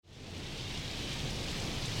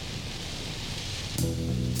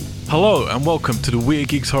Hello and welcome to the Weird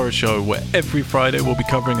Geeks Horror Show, where every Friday we'll be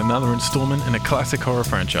covering another installment in a classic horror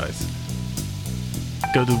franchise.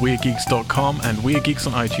 Go to weirdgeeks.com and Weird Geeks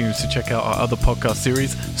on iTunes to check out our other podcast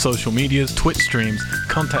series, social medias, Twitch streams,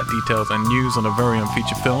 contact details, and news on our very own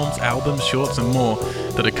feature films, albums, shorts, and more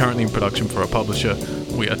that are currently in production for our publisher,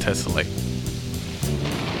 We Are Tessellate.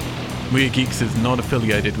 Weird Geeks is not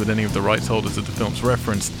affiliated with any of the rights holders of the films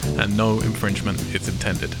referenced, and no infringement is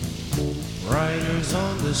intended. Riders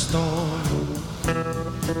on the storm,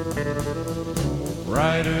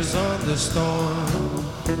 riders on the storm,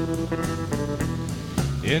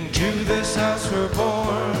 into this house we're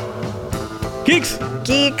born. Geeks!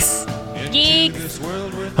 Geeks! Geeks!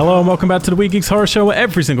 Hello and welcome back to the Weird Geeks Horror Show, where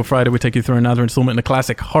every single Friday we take you through another installment in the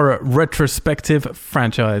classic horror retrospective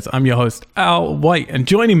franchise. I'm your host, Al White, and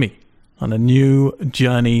joining me on a new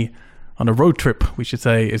journey, on a road trip, we should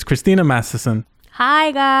say, is Christina Masterson.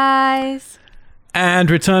 Hi, guys.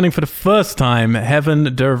 And returning for the first time, Heaven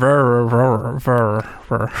DeVera.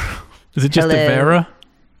 Is it just Hello. DeVera?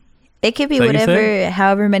 It could be Is that you say? whatever,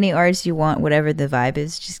 however many R's you want, whatever the vibe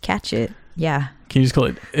is. Just catch it. Yeah. Can you just call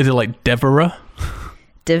it, is it like Devera?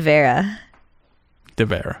 DeVera.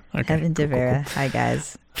 DeVera. Okay. Heaven DeVera. Hi,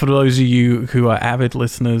 guys. For those of you who are avid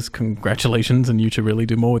listeners, congratulations, and you should really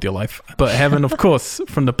do more with your life. But Heaven, of course,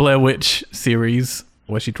 from the Blair Witch series,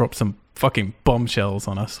 where she dropped some fucking bombshells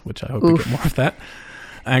on us, which I hope we get more of that.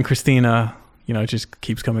 And Christina, you know, just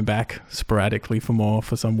keeps coming back sporadically for more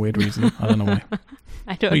for some weird reason. I don't know why.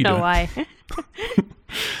 I don't know why.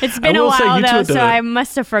 It's been I a will say while you two though, are so the- I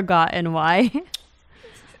must have forgotten why.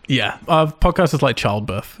 Yeah, our podcast is like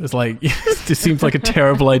childbirth. It's like, it just seems like a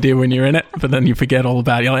terrible idea when you're in it, but then you forget all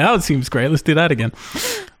about it. You're like, oh, it seems great. Let's do that again.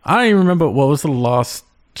 I don't even remember, what was the last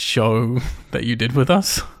show that you did with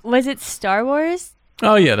us? Was it Star Wars?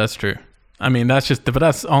 Oh, yeah, that's true. I mean, but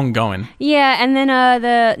that's ongoing. Yeah, and then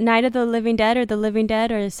the Night of the Living Dead or The Living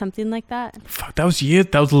Dead or something like that. Fuck, that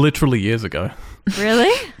was literally years ago.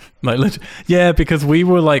 Really? Yeah, because we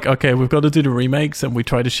were like, okay, we've got to do the remakes, and we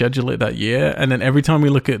try to schedule it that year. And then every time we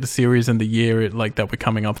look at the series and the year that we're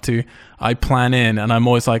coming up to, I plan in, and I'm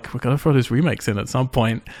always like, we've got to throw those remakes in at some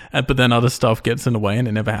point. But then other stuff gets in the way, and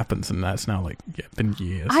it never happens. And that's now been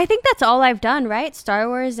years. I think that's all I've done, right? Star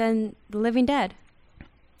Wars and The Living Dead.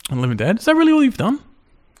 And Living Dead? Is that really all you've done?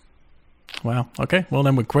 Wow. Okay. Well,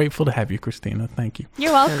 then we're grateful to have you, Christina. Thank you.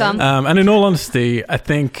 You're welcome. And in all honesty, I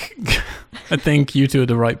think you two are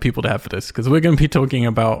the right people to have for this, because we're going to be talking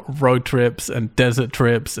about road trips and desert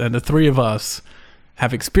trips, and the three of us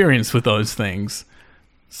have experience with those things.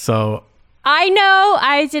 So I know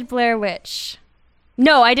I did Blair Witch.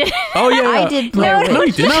 No, I didn't. oh yeah, I did Blair Witch. No,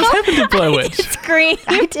 you didn't. I was having to Blair Witch. Scream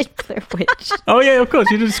I did Blair Witch. Oh yeah, of course.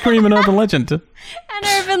 You did Scream and Urban Legend. and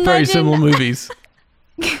Urban Very Legend. similar movies.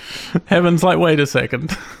 Heaven's like, wait a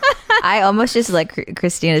second. I almost just let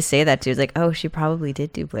Christina say that too. It's like, oh, she probably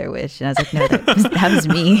did do Blair Witch. And I was like, no, that was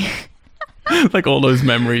me. Like all those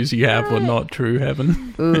memories you have were not true,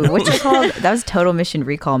 Heaven. Ooh, what's it called? That was a total Mission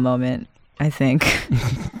Recall moment, I think.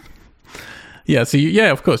 Yeah, so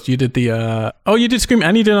of course, you did the, you did Scream,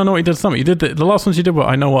 and you did I Know What You Did Last Summer. You did the last ones you did were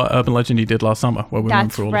I Know What Urban Legend You Did Last Summer, where we went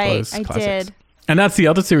That's through all right. of those I classics. did. And that's the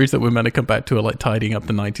other series that we're meant to come back to, are like tidying up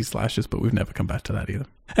the 90s slashes, but we've never come back to that either.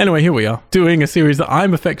 Anyway, here we are, doing a series that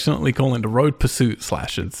I'm affectionately calling the Road Pursuit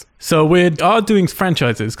Slashers. So we are doing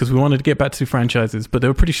franchises, because we wanted to get back to franchises, but they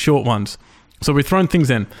were pretty short ones. So we're throwing things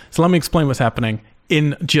in. So let me explain what's happening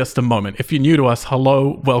in just a moment. If you're new to us,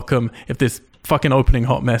 hello, welcome. If this fucking opening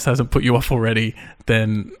hot mess hasn't put you off already,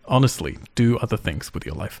 then honestly, do other things with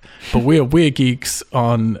your life. But we are Weird Geeks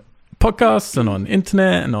on podcasts and on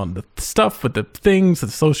internet and on the stuff with the things, the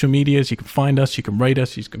social medias. You can find us, you can rate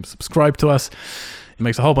us, you can subscribe to us. It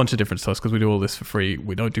makes a whole bunch of difference to us because we do all this for free.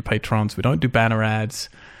 We don't do patrons, we don't do banner ads,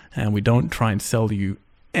 and we don't try and sell you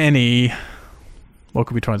any... What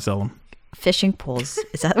could we try and sell them? Fishing poles.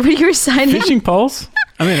 Is that what you were signing? Fishing poles?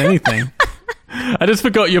 I mean, anything. I just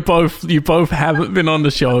forgot you both haven't been on the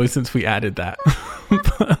show since we added that.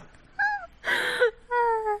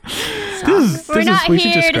 We're not we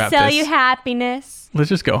should just here to scrap sell this. you happiness. Let's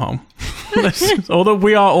just go home. Although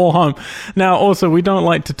we are all home. Now, also, we don't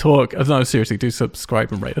like to talk... No, seriously, do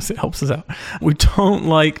subscribe and rate us. It helps us out. We don't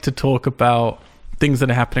like to talk about things that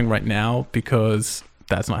are happening right now because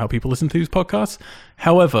that's not how people listen to these podcasts.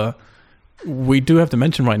 However, we do have to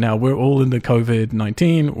mention right now, we're all in the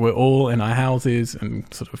COVID-19. We're all in our houses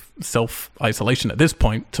and sort of self-isolation at this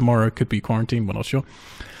point. Tomorrow could be quarantine. We're not sure.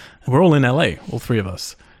 We're all in LA, all three of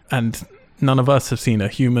us. And none of us have seen a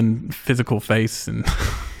human physical face in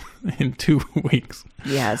 2 weeks.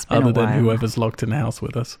 Yeah, it's been other a while. than whoever's locked in the house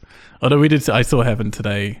with us. Although I saw Heaven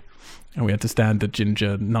today And we had to stand a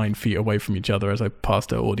ginger 9 feet away from each other as I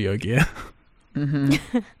passed her audio gear.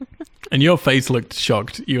 Mm-hmm. And your face looked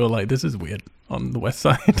shocked. You were like, this is weird on the west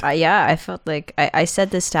side. Yeah, I felt like I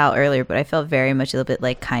said this to Al earlier, but I felt very much a little bit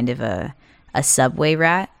like kind of a subway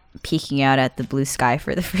rat peeking out at the blue sky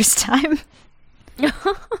for the first time.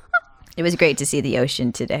 It was great to see the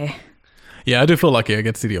ocean today. Yeah, I do feel lucky I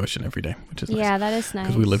get to see the ocean every day, which is nice. Yeah, that is nice.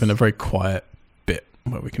 Because we live in a very quiet bit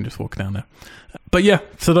where we can just walk down there. But yeah,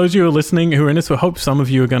 so those of you who are listening who are in this, we hope some of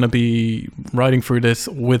you are going to be riding through this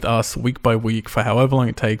with us week by week for however long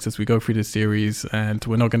it takes as we go through this series. And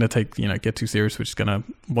we're not going to get too serious. We're just going to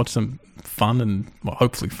watch some fun and, well,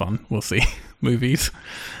 hopefully fun, we'll see, movies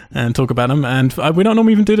and talk about them. And we don't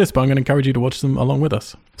normally even do this, but I'm going to encourage you to watch them along with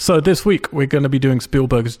us. So this week, we're going to be doing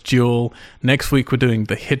Spielberg's Duel. Next week, we're doing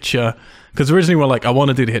The Hitcher. Because originally we're like, I want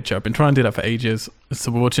to do The Hitcher. I've been trying to do that for ages.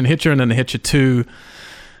 So we're watching Hitcher and then The Hitcher 2.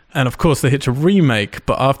 And of course, The Hitcher remake.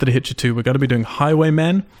 But after The Hitcher 2, we're going to be doing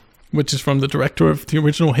Highwaymen, which is from the director of the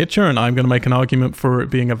original Hitcher. And I'm going to make an argument for it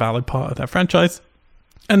being a valid part of that franchise.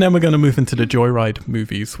 And then we're going to move into the Joyride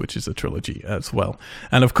movies, which is a trilogy as well.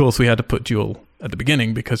 And of course, we had to put Duel at the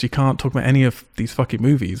beginning because you can't talk about any of these fucking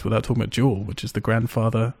movies without talking about Duel, which is the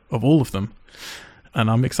grandfather of all of them. And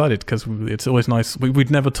I'm excited because it's always nice. We'd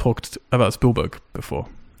never talked about Spielberg before,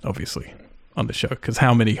 obviously, on the show. Because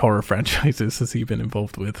how many horror franchises has he been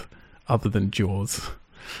involved with other than Jaws?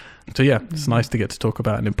 So yeah, it's nice to get to talk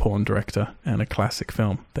about an important director and a classic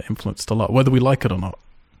film that influenced a lot. Whether we like it or not,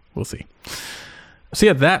 we'll see. So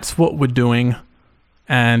yeah, that's what we're doing.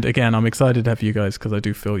 And again, I'm excited to have you guys because I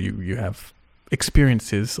do feel you have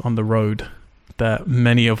experiences on the road that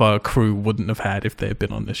many of our crew wouldn't have had if they had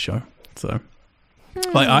been on this show. So...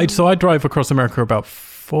 I drive across America about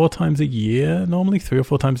 4 times a year, normally 3 or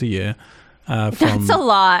 4 times a year. From That's a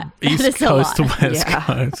lot. East Coast to West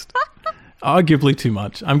Coast. Arguably too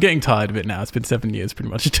much. I'm getting tired of it now. It's been 7 years pretty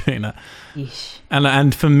much doing that. Yeesh.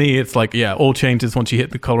 And for me, it's like, yeah, all changes once you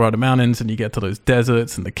hit the Colorado mountains and you get to those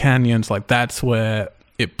deserts and the canyons. Like that's where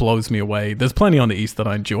it blows me away. There's plenty on the east that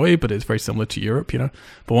I enjoy, but it's very similar to Europe, But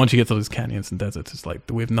once you get to those canyons and deserts, it's like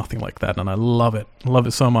we have nothing like that, and I love it. I love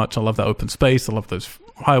it so much. I love that open space. I love those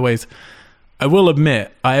highways. I will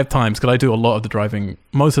admit, I have times because I do a lot of the driving.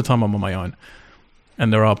 Most of the time, I'm on my own,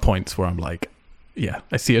 and there are points where I'm like, yeah,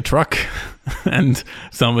 I see a truck, and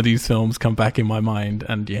some of these films come back in my mind,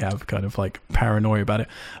 and you have kind of like paranoia about it.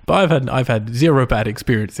 But I've had zero bad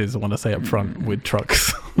experiences. I want to say up front with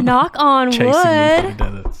trucks. Knock on chasing wood. me through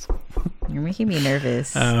the deserts. You're making me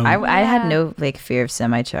nervous. I had no fear of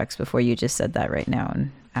semi trucks before you just said that right now,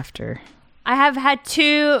 and after. I have had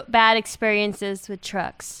 2 bad experiences with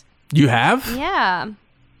trucks. You have? Yeah.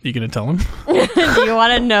 You gonna tell them? Do you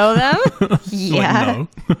want to know them? Yeah.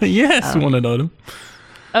 Like, no. Yes, we want to know them.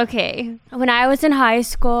 Okay. When I was in high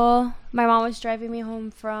school, my mom was driving me home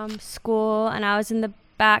from school, and I was in the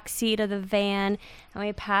back seat of the van, and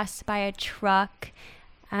we passed by a truck,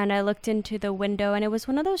 and I looked into the window, and it was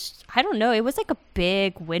one of those, I don't know, it was like a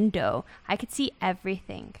big window. I could see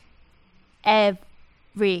everything.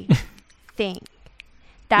 Everything.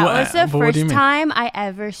 That was the first time I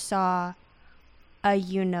ever saw a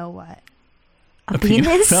you-know-what. A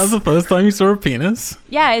penis? That was the first time you saw a penis?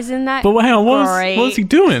 Yeah, isn't that But hang on, what great? was he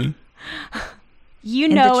doing? You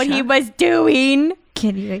In know the what he truck? was doing.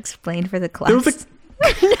 Can you explain for the class? There was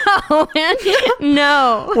No, man.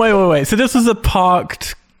 No. Wait. So this was a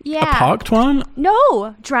parked one?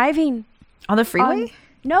 No, driving. On the freeway?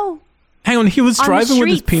 No. Hang on, he was On the driving with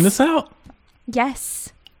his streets. penis out?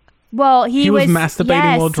 Yes. Well, he was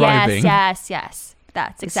masturbating while driving? Yes.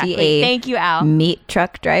 That's Is he exactly. a Thank you, Al. Meat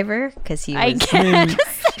truck driver? Because he was.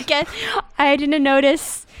 I guess. I didn't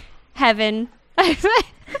notice heaven.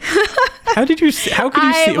 How could you see? How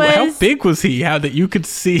big was he? How that you could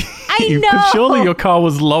see? I know. Because surely your car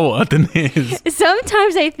was lower than his.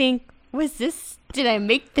 Sometimes I think, did I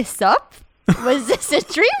make this up? Was this a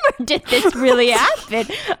dream or did this really happen?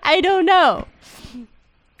 I don't know.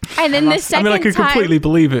 And then the second time. I could completely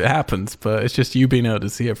believe it happens, but it's just you being able to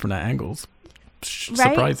see it from that angle.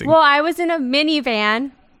 Surprising. Well, I was in a minivan,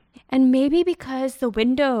 and maybe because the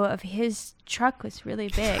window of his truck was really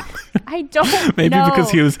big. I don't maybe know. because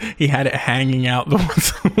he had it hanging out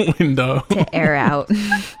the window to air out.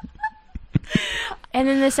 And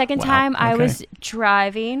then the second time I was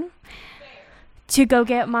driving to go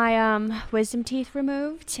get my wisdom teeth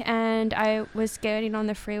removed, and I was getting on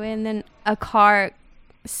the freeway, and then a car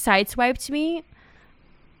sideswiped me,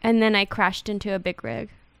 and then I crashed into a big rig.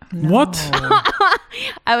 No. What?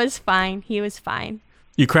 I was fine. He was fine.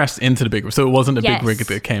 You crashed into the big rig, so it wasn't a big Yes. rig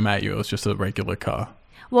that came at you. It was just a regular car.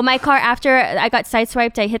 Well, my car, after I got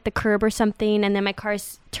sideswiped, I hit the curb or something, and then my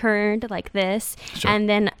car's turned like this, Sure. and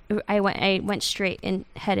then I went straight and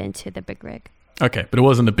head into the big rig. Okay, but it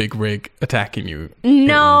wasn't a big rig attacking you.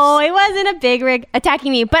 No, it wasn't a big rig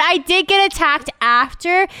attacking me, but I did get attacked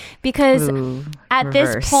after because Ooh, at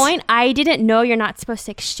reverse. this point, I didn't know you're not supposed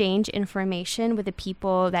to exchange information with the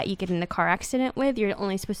people that you get in the car accident with. You're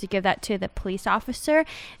only supposed to give that to the police officer.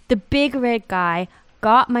 The big rig guy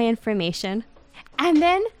got my information and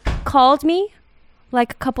then called me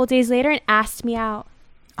like a couple days later and asked me out.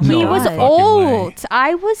 He No was fucking old. way.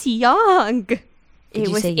 I was young. It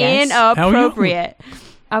you was say yes? How young? inappropriate.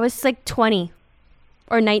 I was like 20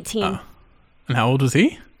 or 19. And how old was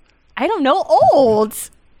he? I don't know. Old.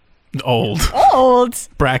 Old. Old.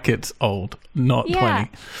 Brackets old, not Yeah. 20.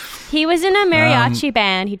 He was in a mariachi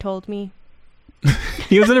band, he told me.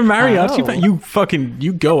 He was in a mariachi Oh. band.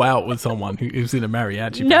 You go out with someone who's in a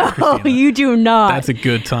mariachi band. No, Christina. you do not. That's a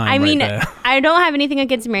good time. I mean, right there. I don't have anything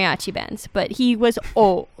against mariachi bands, but he was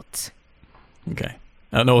old. Okay.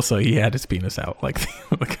 And also, he had his penis out like the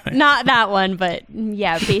other guy. Not that one, but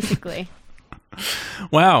yeah, basically.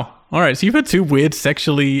 Wow. All right. So you've had two weird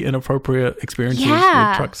sexually inappropriate experiences Yeah.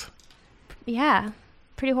 with trucks. Yeah,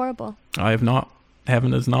 pretty horrible. I have not.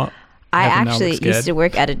 Heaven has not. I Heaven now actually looks used scared. to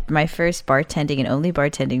work at my first bartending and only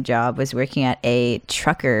bartending job was working at a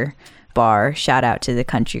trucker bar. Shout out to the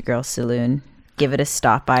Country Girl Saloon. Give it a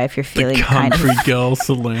stop by if you're The feeling kind Country of. Girl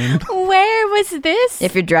Saloon. Where was this?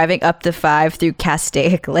 If you're driving up the 5 through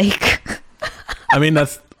Castaic Lake. I mean,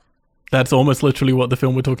 that's almost literally what the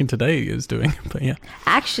film we're talking today is doing. But yeah.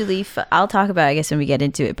 Actually, I'll talk about it, I guess, when we get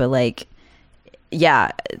into it. But like,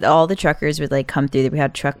 yeah, all the truckers would like come through. We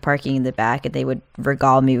had truck parking in the back, and they would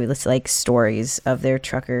regale me with like stories of their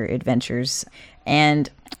trucker adventures. And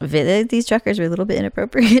these truckers were a little bit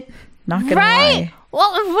inappropriate. Not gonna right? lie. Well,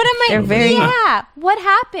 what am I? They're very- Yeah. What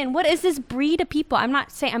happened? What is this breed of people? I'm not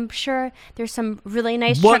saying. I'm sure there's some really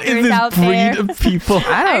nice What truckers is this out breed there. of people?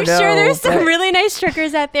 I don't I'm know. sure there's some but- really nice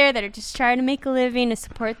truckers out there that are just trying to make a living to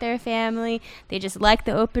support their family. They just like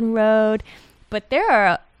the open road. But there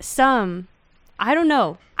are some, I don't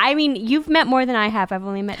know. I mean, you've met more than I have. I've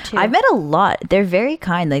only met 2. I've met a lot. They're very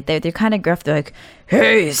kind. Like they're kind of gruff. They're like,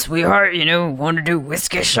 "Hey, sweetheart, want to do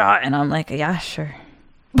whiskey shot?" And I'm like, "Yeah, sure."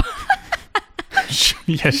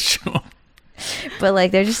 Yeah, sure. But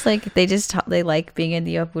like they're just like they like being in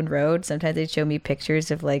the open road. Sometimes they show me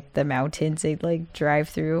pictures of like the mountains they like drive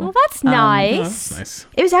through. Well, that's nice. That's nice.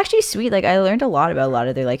 It was actually sweet. Like I learned a lot about a lot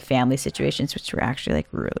of their like family situations, which were actually like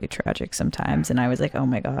really tragic sometimes. And I was like, oh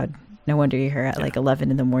my god, no wonder you're here at like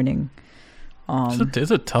 11 in the morning.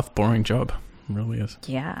 It's a tough, boring job. It really is.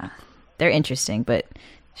 Yeah, they're interesting. But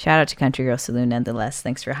shout out to Country Girl Saloon nonetheless.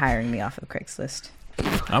 Thanks for hiring me off of Craigslist.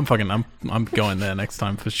 I'm going there next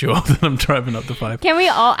time for sure. Then I'm driving up to 5. Can we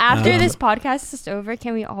all, after Um, this podcast is over,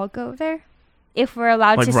 can we all go there? If we're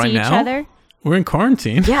allowed Like to right see each now? other? We're in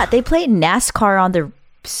quarantine. Yeah, they play NASCAR on the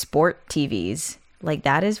sport TVs. Like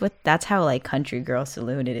that's how like Country Girl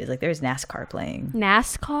Saloon it is. Like there's NASCAR playing.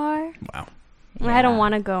 NASCAR? Wow. I don't Yeah.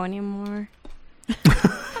 want to go anymore.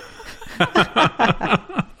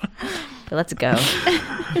 But let's go.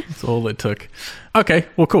 That's all it took. Okay,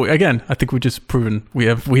 well, cool. Again, I think we've just proven we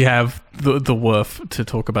have the worth to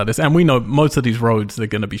talk about this, and we know most of these roads they're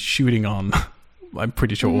going to be shooting on. I'm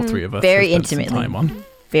pretty sure all three of us Very have spent some intimately. time on.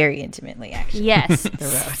 Very intimately, actually. Yes,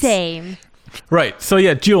 roads. same. Right. So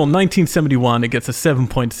yeah, Jewel, 1971. It gets a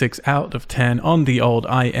 7.6 out of 10 on the old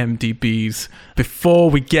IMDb's. Before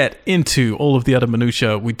we get into all of the other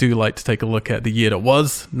minutiae, we do like to take a look at the year that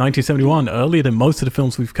was 1971. Earlier than most of the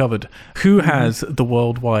films we've covered. Who has the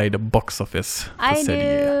worldwide box office for I said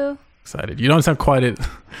year? do. Excited. You don't sound quite it.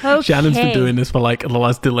 Okay. Shannon's been doing this for like the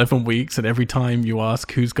last 11 weeks, and every time you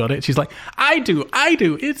ask who's got it, she's like, I do,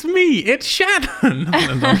 it's me, it's Shannon.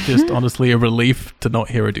 And that's just honestly a relief to not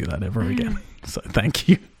hear her do that ever again. So thank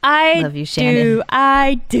you. I Love you, Shannon.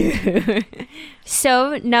 I do.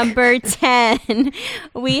 So number 10,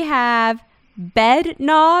 we have bed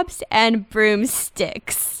knobs and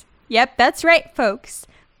broomsticks. Yep, that's right, folks.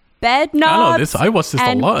 Bed knobs. I know this. I watched this a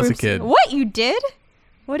and lot as a broomsticks. kid. What, you did?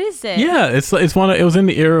 What is it? Yeah, it's one. It was in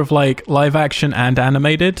the era of like live action and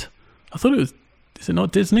animated. I thought it was. Is it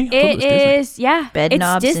not Disney? I thought It was Disney. is, yeah. Bed it's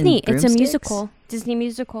knobs and Disney. It's a broomsticks? musical. Disney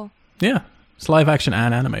musical. Yeah, it's live action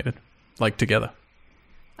and animated, like together.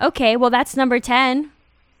 Okay, well, that's number 10.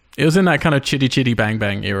 It was in that kind of chitty chitty bang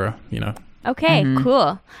bang era, you know. Okay,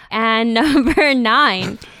 cool. And number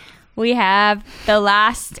 9, we have The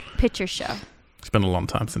Last Picture Show. It's been a long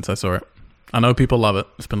time since I saw it. I know people love it.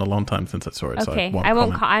 It's been a long time since I saw it. Okay, so I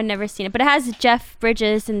won't. comment. I've never seen it, but it has Jeff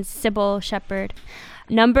Bridges and Sybil Shepherd.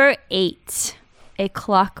 Number 8, A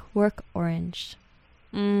Clockwork Orange.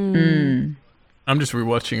 Mm. I'm just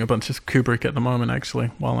rewatching a bunch of Kubrick at the moment, actually,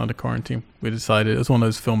 while under quarantine. We decided it was one of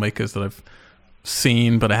those filmmakers that I've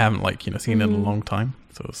seen, but I haven't seen in a long time.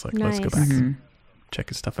 So it's like, let's go back and check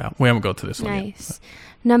his stuff out. We haven't got to this one yet. Nice.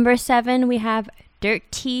 Number 7, we have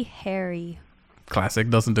Dirty Harry. Classic.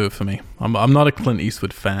 Doesn't do it for me. I'm not a Clint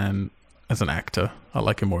Eastwood fan as an actor. I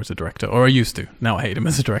like him more as a director, or I used to. Now I hate him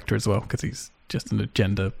as a director as well because he's just an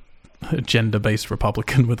agenda-based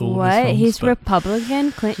Republican with all of his films. What? He's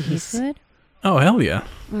Republican? Clint Eastwood? Oh, hell yeah.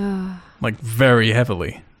 Like very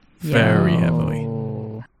heavily. Very Yo.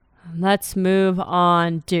 heavily. Let's move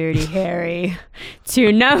on, Dirty Harry,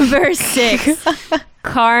 to number 6,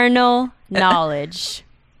 Carnal Knowledge.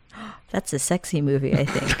 That's a sexy movie, I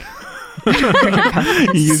think.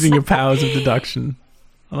 You're using your powers of deduction.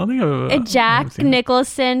 I don't think I've ever Jack seen it.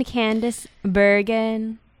 Nicholson, Candice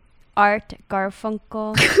Bergen, Art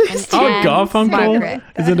Garfunkel, and Oh, Anne Garfunkel? Margaret.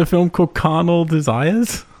 Is it a film called Carnal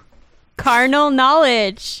Desires? Carnal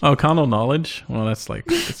Knowledge. Oh, Carnal Knowledge? Well, that's like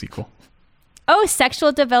the sequel. Oh,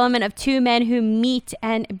 sexual development of two men who meet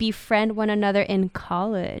and befriend one another in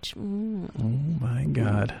college. Oh my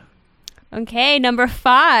God. Okay, number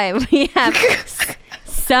 5. We have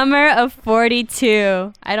Summer of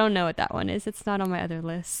 42. I don't know what that one is. It's not on my other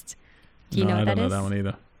list. Do you know what that is? I don't know that one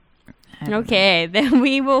either. Okay, then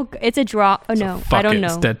we will. It's a draw. Oh, So no. fuck I don't it. know.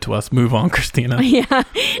 It's dead to us. Move on, Christina. Yeah.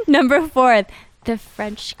 Number 4, The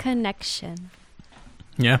French Connection.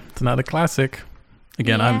 Yeah, it's another classic.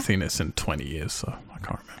 Again, I haven't Yeah. seen it in 20 years, so I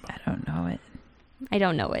can't remember. I don't know it. I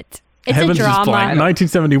don't know it. It's Heavens a is drama. blank.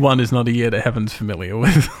 1971 is not a year that Heaven's familiar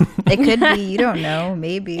with. It could be. You don't know.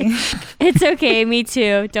 Maybe. It's okay. Me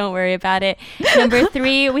too. Don't worry about it. Number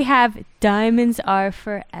 3, we have Diamonds Are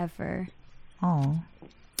Forever. Oh.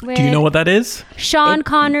 Do you know what that is? Sean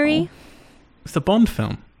Connery. It's a Bond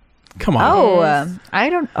film. Come on. Oh, I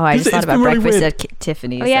don't. Oh, I It's- just thought it's about been really Breakfast weird. at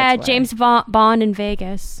Tiffany's. Oh yeah, that's why. James Bond in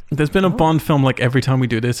Vegas. There's been a Bond film like every time we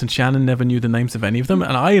do this, and Shannon never knew the names of any of them.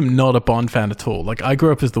 And I am not a Bond fan at all. Like, I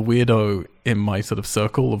grew up as the weirdo in my sort of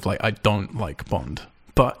circle of like, I don't like Bond.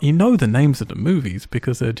 But you know the names of the movies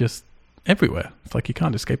because they're just everywhere. It's like you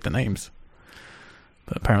can't escape the names.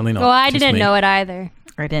 But apparently not. Well, I Just didn't me. know it either.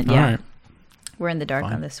 I didn't. All Yeah, right. we're in the dark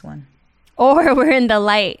Fine. on this one. Or we're in the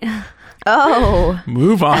light. Oh,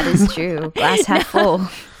 Move that on. is true. Glass half full.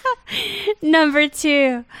 Number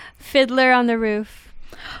 2, Fiddler on the Roof.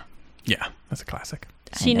 Yeah, that's a classic.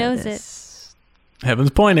 She I know knows this.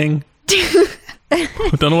 Heaven's pointing. I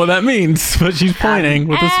don't know what that means, but she's pointing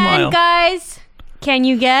with a And smile. guys, can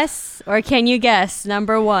you guess? Or can you guess?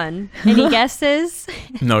 Number 1. Any guesses?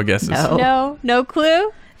 No guesses. No. No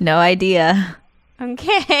clue? No idea.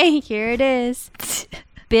 Okay, here it is.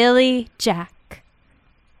 Billy Jack.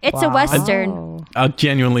 It's a Wow. Western. Oh. I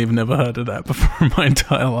genuinely have never heard of that before in my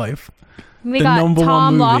entire life. We The got number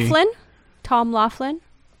Tom one movie. Laughlin. Tom Laughlin.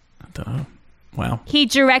 I don't know. Wow. He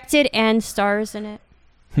directed and stars in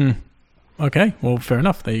it. Okay. Well, fair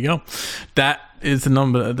enough. There you go. That is the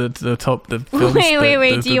number. The top. The films.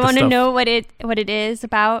 Wait. Do you want to know what it is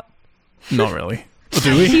about? Not really.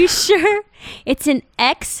 Do Are we? you sure? It's an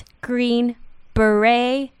ex-Green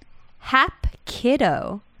Beret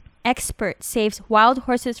Hapkido expert saves wild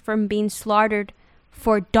horses from being slaughtered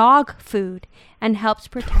for dog food and helps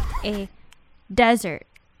protect a desert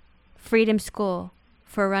freedom school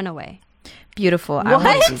for runaway. Beautiful. I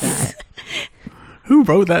want to do that. Who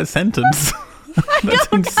wrote that sentence? That's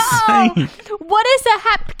insane. What is a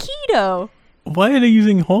Hapkido? Why are they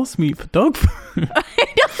using horse meat for dog food?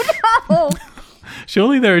 Oh,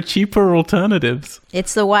 Surely there are cheaper alternatives.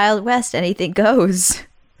 It's the Wild West. Anything goes.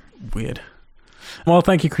 Weird. Well,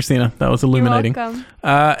 thank you, Christina. That was you're illuminating. welcome.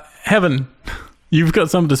 Heaven, you've got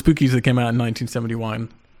some of the spookies that came out in 1971.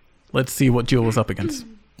 Let's see what Jewel was up against.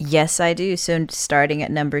 Yes, I do. So starting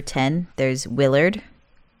at number 10, there's Willard.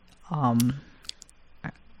 I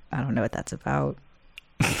don't know what that's about.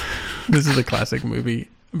 This is a classic movie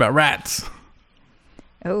about rats.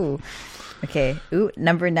 Oh, okay. Ooh,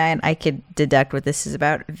 number 9, I could deduct what this is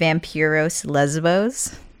about. Vampiros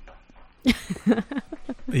Lesbos.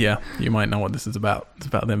 Yeah, you might know what this is about. It's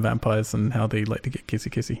about them vampires and how they like to get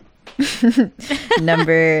kissy.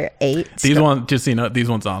 Number 8. These ones, just so you know, these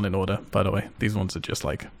ones aren't in order, by the way. These ones are just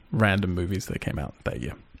like random movies that came out that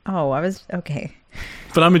year. Oh, I was okay.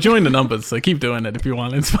 But I'm enjoying the numbers, so keep doing it if you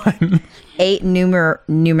want. It's fine. 8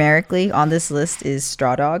 numerically on this list is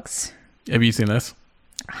Straw Dogs. Have you seen this?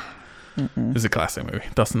 It's a classic movie.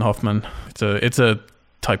 Dustin Hoffman. It's a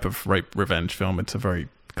type of rape revenge film. It's a very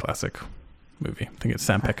classic movie. I think it's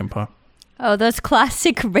Sam Peckinpah. Oh, those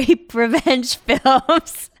classic rape revenge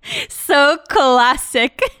films. So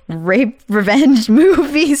classic. Rape revenge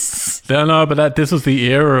movies. No, but this was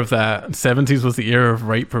the era of that. 70s was the era of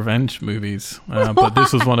rape revenge movies. But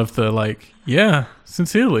this was one of the, like, yeah,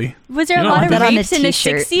 sincerely. Was there You a know, lot of that on a rapes in the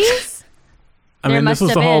t-shirt. 60s? I There mean, this must was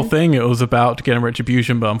have the whole been. thing. It was about getting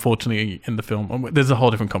retribution, but unfortunately, in the film, there's a whole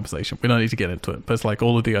different conversation. We don't need to get into it. But it's like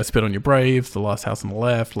all of the I Spit on Your Braves, The Last House on the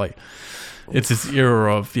Left. Like, it's this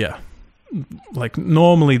era of, yeah, like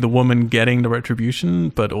normally the woman getting the retribution,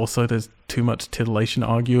 but also there's too much titillation,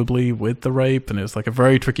 arguably, with the rape. And it's like a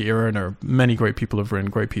very tricky era. And there are many great people who have written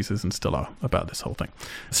great pieces and still are about this whole thing.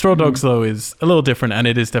 Straw Dogs, though, is a little different, and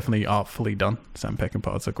it is definitely artfully done. Sam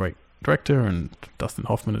Peckinpah's a great director, and Dustin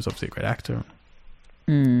Hoffman is obviously a great actor.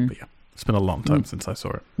 But yeah, it's been a long time since I saw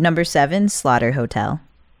it. Number 7, Slaughter Hotel.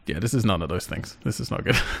 Yeah, this is none of those things. This is not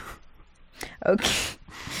good.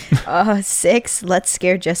 Okay. 6, Let's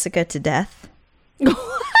Scare Jessica to Death.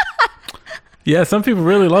 Yeah, some people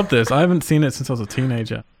really love this. I haven't seen it since I was a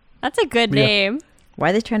teenager. That's a good Yeah. name. Why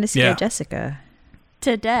are they trying to scare Yeah. Jessica?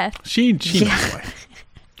 To death. She Yeah. knows why.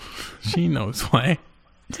 She knows why.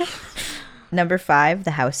 Number 5,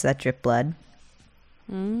 The House That Dripped Blood.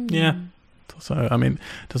 Yeah. So, I mean,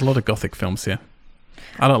 there's a lot of gothic films here.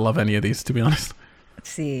 I don't love any of these, to be honest.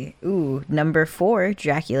 Let's see. Ooh, number 4,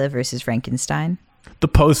 Dracula versus Frankenstein. The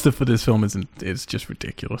poster for this film is just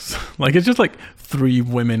ridiculous. Like, it's just like 3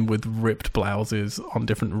 women with ripped blouses on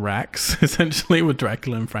different racks, essentially, with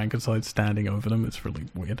Dracula and Frankenstein standing over them. It's really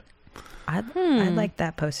weird. I like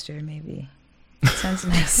that poster, maybe. Sounds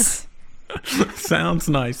nice. Sounds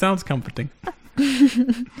nice. Sounds comforting.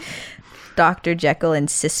 Dr. Jekyll and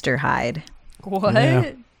Sister Hyde. What?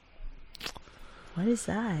 Yeah. What is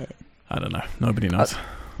that? I don't know. Nobody knows.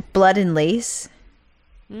 Blood and Lace.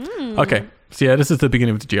 Okay. So yeah, this is the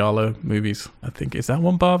beginning of the Giallo movies. I think, is that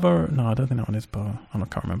one Bava? No, I don't think that one is Bava. I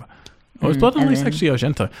can't remember. Oh, it's Blood and and Lace then- actually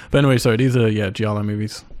Argento. But anyway, sorry, these are, yeah, Giallo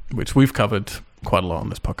movies, which we've covered quite a lot on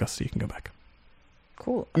this podcast, so you can go back.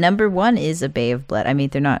 Cool. Number 1 is A Bay of Blood. I mean,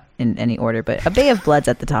 they're not in any order, but A Bay of Blood's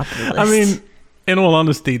at the top of the list. I mean, in all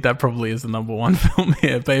honesty, that probably is the number 1 film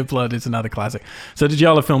here. Bay of Blood is another classic. So the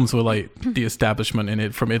Giallo films were like the establishment in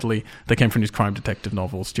it from Italy. They came from these crime detective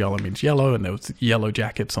novels. Giallo means yellow, and there was yellow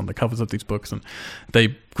jackets on the covers of these books, and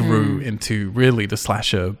they grew into really the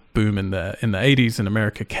slasher boom in the 80s in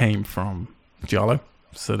America came from Giallo.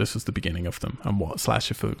 So this was the beginning of them and what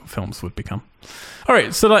slasher films would become. All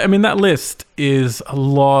right, so I mean that list is a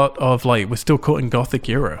lot of like we're still caught in Gothic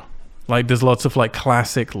era. Like there's lots of like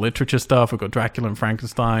classic literature stuff. We've got Dracula and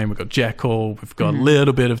Frankenstein. We've got Jekyll. We've got a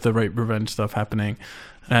little bit of the rape revenge stuff happening.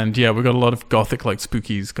 And yeah, we've got a lot of Gothic like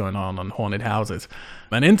spookies going on haunted houses.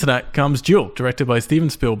 And into that comes Duel, directed by Steven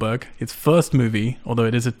Spielberg. Its first movie, although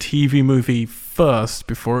it is a TV movie first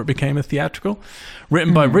before it became a theatrical.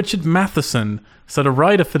 Written by Richard Matheson. So the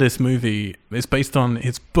writer for this movie is based on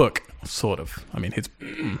his book, sort of. I mean,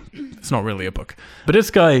 it's not really a book. But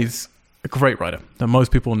this guy's a great writer that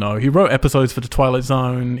most people know. He wrote episodes for The Twilight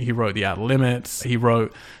Zone. He wrote The Outer Limits. He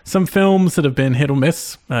wrote some films that have been hit or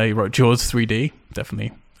miss. He wrote Jaws 3D,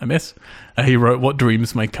 definitely a miss. He wrote What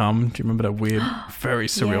Dreams May Come. Do you remember that weird, very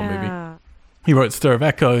surreal movie? He wrote Stir of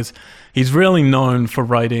Echoes. He's really known for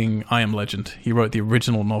writing I Am Legend. He wrote the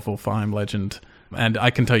original novel for I Am Legend. And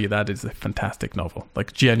I can tell you that is a fantastic novel.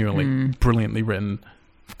 Like, genuinely, brilliantly written.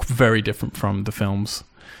 Very different from the films.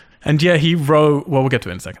 And yeah, he wrote... Well, we'll get to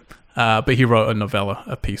it in a second. But he wrote a novella,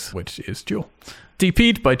 a piece, which is Duel.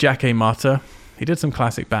 DP'd by Jack A. Mata. He did some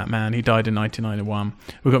classic Batman. He died in 1991.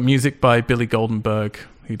 We've got music by Billy Goldenberg,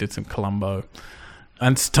 who did some Columbo.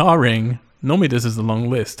 And starring... Normally this is a long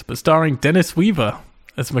list, but starring Dennis Weaver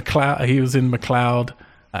as McCloud. He was in McCloud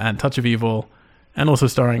and Touch of Evil, and also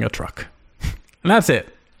starring a truck. And that's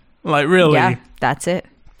it. Like, really. Yeah, that's it.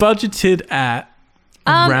 Budgeted at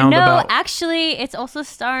around no, about... actually, it's also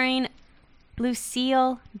starring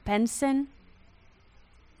Lucille Benson,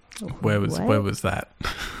 Where was that?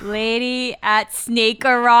 lady at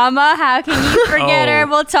Snake-orama. How can you forget her?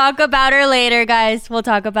 We'll talk about her later, guys. We'll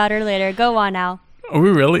talk about her later. Go on now. Are we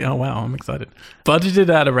really? Oh, wow. I'm excited. Budgeted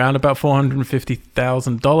at around about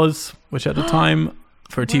 $450,000, which at the time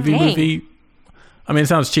for a TV Dang. movie, I mean, it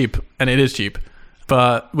sounds cheap, and it is cheap.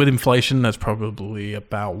 But with inflation, that's probably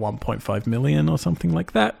about 1.5 million or something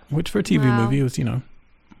like that, which for a TV Wow. movie was,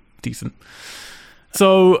 decent.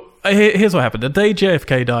 So here's what happened. The day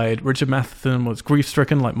JFK died, Richard Matheson was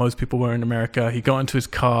grief-stricken like most people were in America. He got into his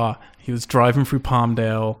car. He was driving through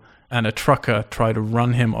Palmdale, and a trucker tried to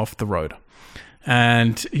run him off the road.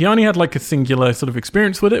 And he only had like a singular sort of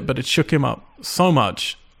experience with it, but it shook him up so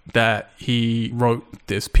much that he wrote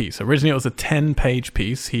this piece. Originally, it was a 10-page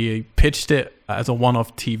piece. He pitched it as a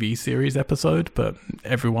one-off TV series episode, but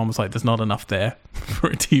everyone was like, there's not enough there for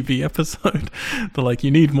a TV episode. They're like,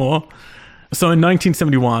 you need more. So in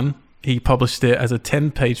 1971, he published it as a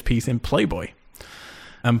 10-page piece in Playboy.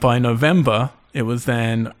 And by November, it was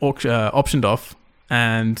then optioned off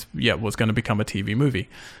and was going to become a TV movie.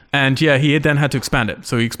 And he then had to expand it.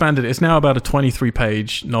 So he expanded it. It's now about a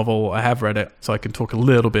 23-page novel. I have read it, so I can talk a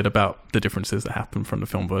little bit about the differences that happened from the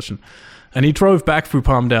film version. And he drove back through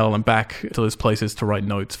Palmdale and back to those places to write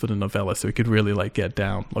notes for the novella, so he could really like get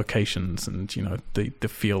down locations and, the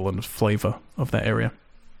feel and flavor of that area.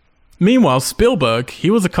 Meanwhile, Spielberg, he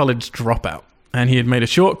was a college dropout. And he had made a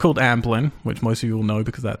short called Amblin, which most of you will know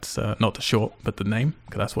because that's not the short, but the name,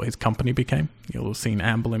 because that's what his company became. You'll have seen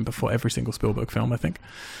Amblin before every single Spielberg film, I think.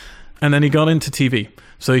 And then he got into TV.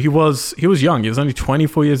 So he was young. He was only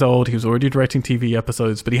 24 years old. He was already directing TV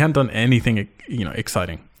episodes, but he hadn't done anything,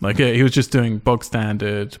 exciting. Like he was just doing bog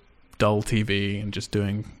standard, dull TV, and just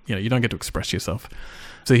doing, you don't get to express yourself.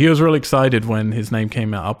 So he was really excited when his name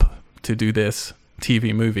came up to do this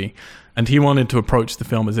TV movie, and he wanted to approach the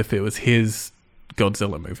film as if it was his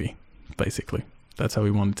Godzilla movie, basically. That's how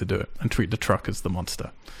he wanted to do it, and treat the truck as the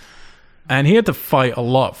monster. And he had to fight a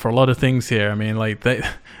lot for a lot of things here. I mean, like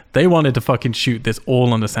they wanted to fucking shoot this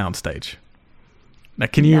all on the soundstage. Now,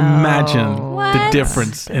 can you imagine the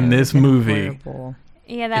difference in this movie? Horrible.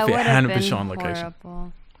 Yeah, that if it would have hadn't been been shot on location?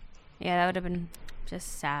 horrible. Yeah, that would have been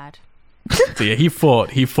just sad. So he fought,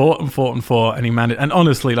 and he managed. And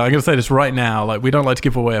honestly, like, I'm gonna say this right now, like, we don't like to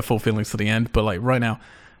give away our full feelings to the end, but like right now,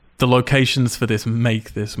 the locations for this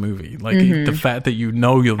make this movie. Like the fact that you're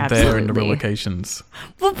there in the real locations.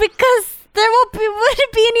 Well, because there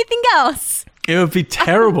wouldn't be anything else. It would be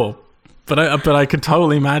terrible. But I could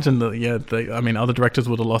totally imagine that. Other directors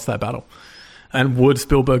would have lost that battle. And would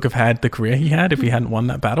Spielberg have had the career he had if he hadn't won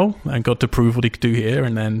that battle and got to prove what he could do here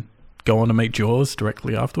and then go on to make Jaws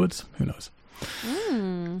directly afterwards? Who knows?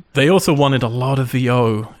 They also wanted a lot of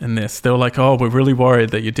VO in this. They were like, oh, we're really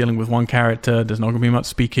worried that you're dealing with one character. There's not going to be much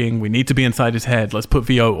speaking. We need to be inside his head. Let's put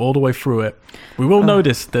VO all the way through it. We will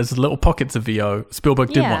notice there's little pockets of VO. Spielberg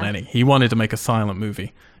didn't want any. He wanted to make a silent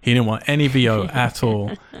movie. He didn't want any VO at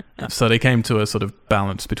all. So they came to a sort of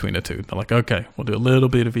balance between the two. They're like, okay, we'll do a little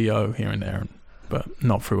bit of VO here and there, but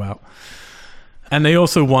not throughout. And they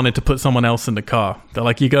also wanted to put someone else in the car. They're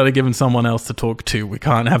like, you got to give him someone else to talk to. We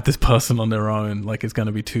can't have this person on their own. Like, it's going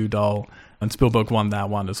to be too dull. And Spielberg won that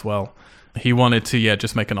one as well. He wanted to,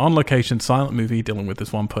 just make an on-location silent movie dealing with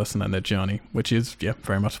this one person and their journey, which is,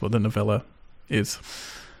 very much what the novella is.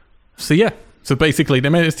 So basically, they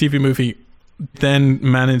made this TV movie, then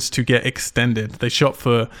managed to get extended. They shot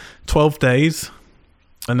for 12 days,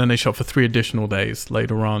 and then they shot for 3 additional days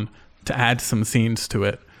later on to add some scenes to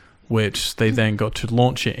it, which they then got to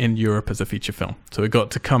launch it in Europe as a feature film. So it got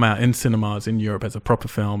to come out in cinemas in Europe as a proper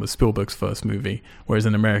film, as Spielberg's first movie, whereas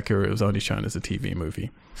in America it was only shown as a TV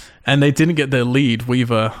movie. And they didn't get their lead,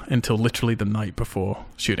 Weaver, until literally the night before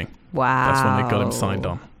shooting. Wow. That's when they got him signed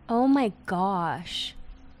on. Oh my gosh.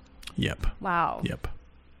 Yep. Wow. Yep.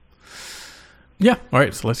 Yeah, all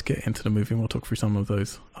right, so let's get into the movie and we'll talk through some of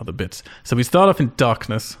those other bits. So we start off in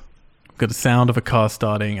darkness. We've got the sound of a car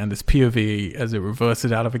starting and this POV as it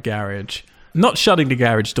reverses out of a garage. Not shutting the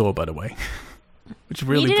garage door, by the way, which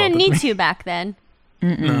really bothered me. You didn't need to back then.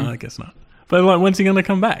 No, I guess not. But like, when's he going to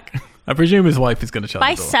come back? I presume his wife is going to shut the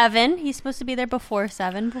door. By 7. He's supposed to be there before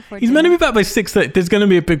 7. He's meant to be back by 6:30. There's going to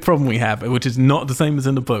be a big problem we have, which is not the same as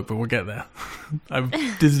in the book, but we'll get there.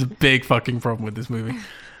 This is a big fucking problem with this movie.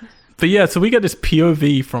 But yeah, so we get this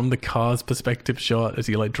POV from the car's perspective shot as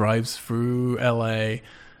he like drives through LA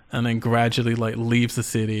and then gradually like leaves the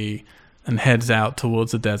city and heads out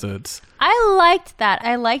towards the deserts. I liked that.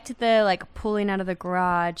 I liked the like pulling out of the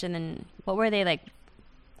garage and then what were they like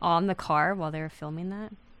on the car while they were filming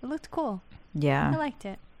that? It looked cool. Yeah. I liked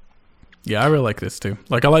it. Yeah, I really like this too.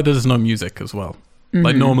 Like I like that there's no music as well.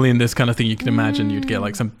 Like normally in this kind of thing you can imagine you'd get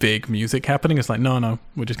like some big music happening. It's like, no,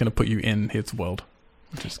 we're just going to put you in his world.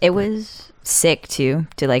 It was sick too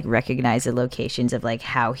to like recognize the locations of like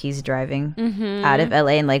how he's driving out of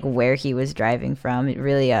LA and like where he was driving from. It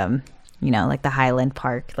really like the Highland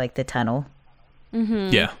Park, like the tunnel.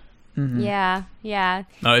 Yeah. Yeah.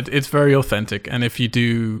 No, it's very authentic. And if you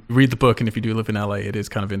do read the book and if you do live in LA, it is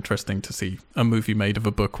kind of interesting to see a movie made of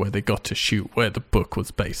a book where they got to shoot where the book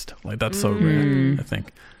was based. Like that's so rare, I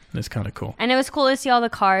think. And it's kind of cool. And it was cool to see all the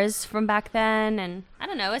cars from back then. And I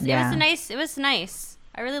don't know, it was nice.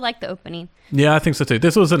 I really liked the opening. Yeah, I think so too.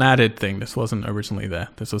 This was an added thing. This wasn't originally there.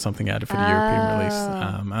 This was something added for the European release.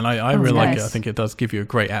 And I really like it. I think it does give you a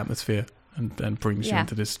great atmosphere and brings you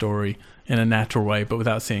into this story in a natural way, but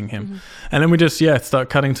without seeing him. And then we just start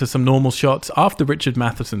cutting to some normal shots after Richard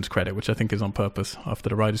Matheson's credit, which I think is on purpose. After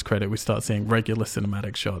the writer's credit, we start seeing regular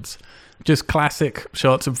cinematic shots, just classic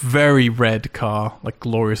shots of very red car, like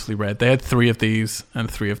gloriously red. They had 3 of these and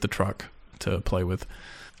 3 of the truck to play with.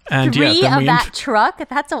 And 3 of that truck?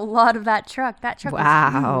 That's a lot of that truck. That truck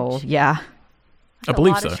wow. was huge. Yeah. I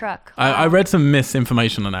believe so. Truck. I read some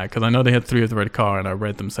misinformation on that because I know they had 3 of the red car, and I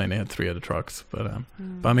read them saying they had 3 of the trucks. But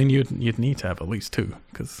I mean, you'd need to have at least 2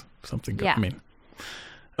 because something good. Yeah. I mean,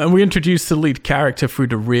 and we introduced the lead character through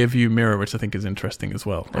the rear view mirror, which I think is interesting as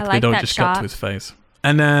well. Like, they don't just cut to his face.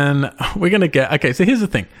 And then we're gonna get okay. So here's the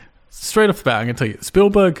thing: straight off the bat, I'm gonna tell you,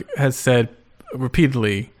 Spielberg has said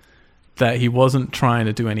repeatedly that he wasn't trying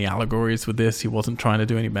to do any allegories with this. He wasn't trying to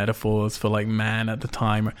do any metaphors for like man at the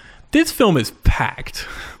time. This film is packed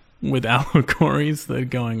with allegories that are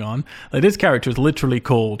going on. Like, this character is literally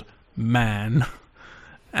called Man.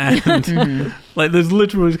 And like, there's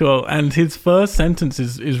literally called, and his first sentence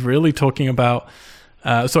is really talking about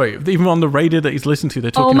even on the radio that he's listening to, they're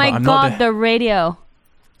talking about, oh my god, the radio.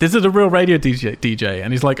 This is a real radio DJ,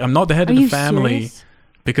 and he's like, I'm not the head of the family. Serious?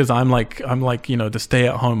 Because I'm like the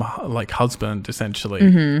stay-at-home like husband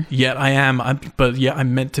essentially. Yet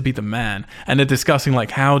I'm meant to be the man. And they're discussing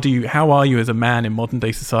like how are you as a man in modern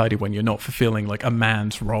day society when you're not fulfilling like a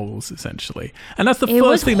man's roles essentially. And that's the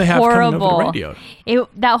first thing they have coming over the radio.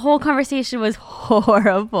 That whole conversation was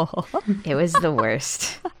horrible. It was the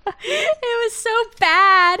worst. It was so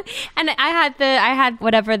bad. And I had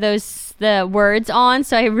whatever the words on,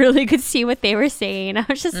 so I really could see what they were saying. I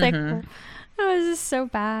was just like, oh, this is so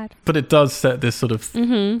bad. But it does set this sort of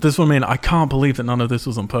this one. I mean, I can't believe that none of this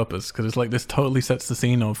was on purpose, because it's like this totally sets the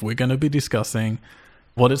scene of we're going to be discussing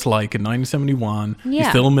what it's like in 1971. You're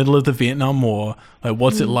still in the middle of the Vietnam War. Like,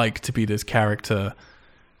 what's it like to be this character,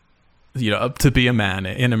 to be a man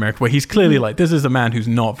in America, where he's clearly like, this is a man who's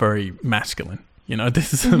not very masculine.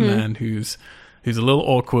 This is a man who's a little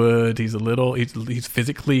awkward. He's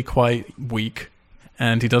physically quite weak,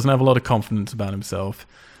 and he doesn't have a lot of confidence about himself.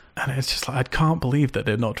 And it's just like, I can't believe that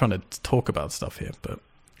they're not trying to talk about stuff here, but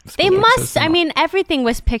they must. I mean, everything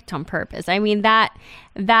was picked on purpose. I mean, that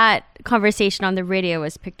conversation on the radio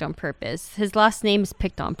was picked on purpose. His last name is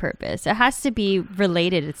picked on purpose. It has to be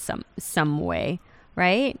related in some way,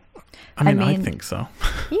 right? I mean, I think so.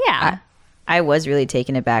 Yeah. I was really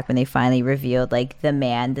taken aback when they finally revealed like the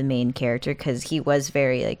main character, because he was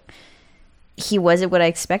very like, he wasn't what I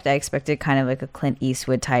expected. I expected kind of like a Clint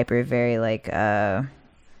Eastwood type, or very like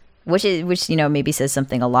which maybe says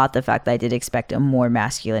something a lot, the fact that I did expect a more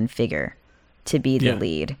masculine figure to be the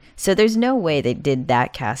lead. So there's no way they did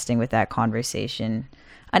that casting with that conversation.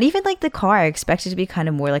 And even like the car, I expected to be kind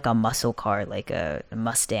of more like a muscle car, like a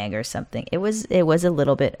Mustang or something. It was a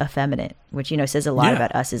little bit effeminate, which says a lot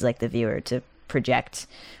about us as like the viewer, to project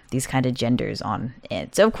these kind of genders on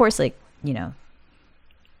it. So of course, like, the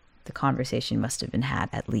conversation must have been had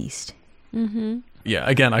at least. Yeah,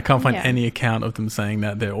 again, I can't find any account of them saying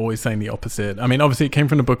that. They're always saying the opposite. I mean, obviously it came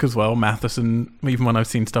from the book as well. Matheson, even when I've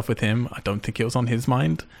seen stuff with him, I don't think it was on his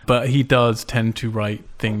mind. But he does tend to write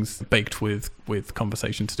things baked with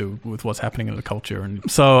conversation to do with what's happening in the culture. And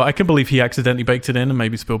so I can believe he accidentally baked it in, and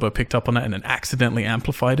maybe Spielberg picked up on it and then accidentally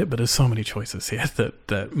amplified it. But there's so many choices here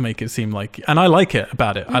that make it seem like... And I like it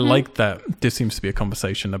about it. I like that this seems to be a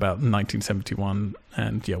conversation about 1971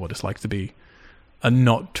 and, what it's like to be a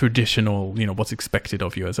not traditional, what's expected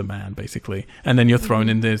of you as a man, basically. And then you're thrown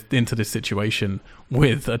into this situation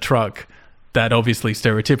with a truck that obviously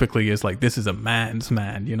stereotypically is like, this is a man's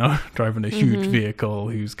man, driving a huge vehicle,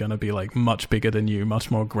 who's going to be like much bigger than you,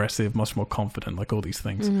 much more aggressive, much more confident, like all these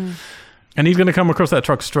things. And he's going to come across that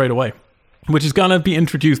truck straight away, which is going to be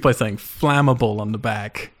introduced by saying flammable on the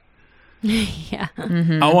back. Yeah.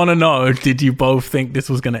 I want to know, did you both think this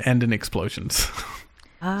was going to end in explosions?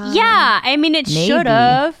 Yeah, I mean, it should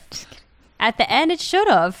have. At the end, it should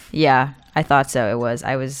have. Yeah, I thought so. It was.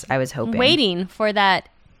 I was hoping, waiting for that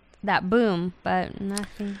boom, but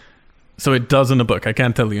nothing. So it does in the book. I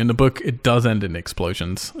can't tell you. In the book, it does end in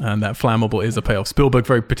explosions, and that flammable is a payoff. Spielberg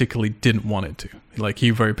very particularly didn't want it to. Like,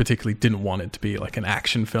 he very particularly didn't want it to be like an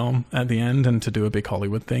action film at the end and to do a big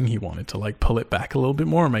Hollywood thing. He wanted to like pull it back a little bit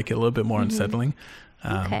more and make it a little bit more unsettling.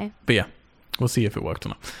 Okay. But yeah, we'll see if it worked or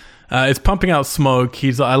not. It's pumping out smoke.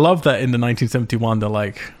 I love that in the 1971, they're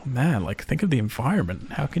like, man, like, think of the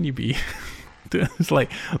environment. How can you be... It's like,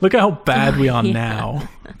 look at how bad we are now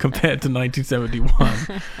compared to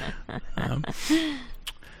 1971.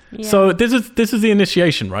 So this is the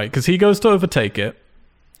initiation, right? Because he goes to overtake it.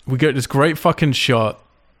 We get this great fucking shot,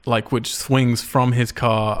 like, which swings from his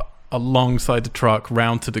car alongside the truck,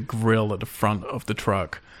 round to the grill at the front of the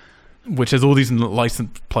truck, which has all these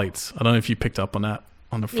license plates. I don't know if you picked up on that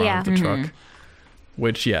on the front of the truck.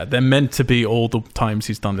 Which, they're meant to be all the times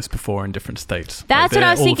he's done this before in different states. That's what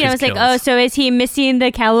I was thinking. I was like, oh, so is he missing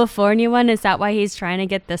the California one? Is that why he's trying to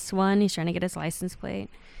get this one? He's trying to get his license plate.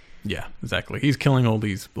 Yeah, exactly. He's killing all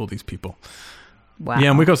these people. Wow.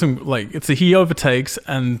 Yeah, and we got some, he overtakes,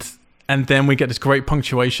 and then we get this great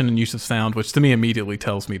punctuation and use of sound, which to me immediately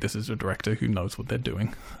tells me this is a director who knows what they're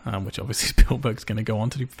doing, which obviously Spielberg's going to go on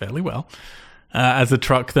to do fairly well, as the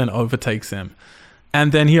truck then overtakes him.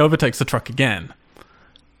 And then he overtakes the truck again.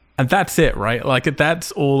 And that's it, right?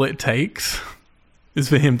 That's all it takes is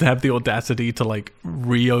for him to have the audacity to,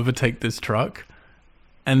 re-overtake this truck.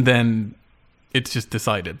 And then it's just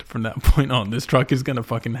decided from that point on. This truck is going to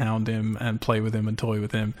fucking hound him and play with him and toy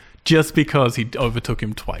with him just because he overtook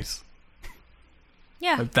him twice.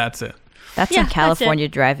 Yeah. That's it. That's some California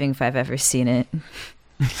driving if I've ever seen it.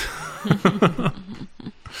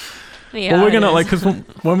 Yeah, well, we're going to, because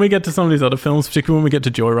when we get to some of these other films, particularly when we get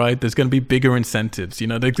to Joyride, there's going to be bigger incentives.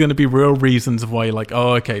 There's going to be real reasons of why you're like,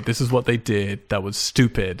 oh, okay, this is what they did. That was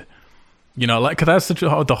stupid. Because that's such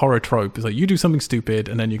the horror trope. Is you do something stupid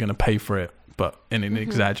and then you're going to pay for it, but in an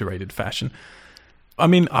exaggerated fashion. I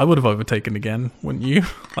mean, I would have overtaken again, wouldn't you?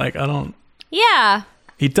 I don't. Yeah.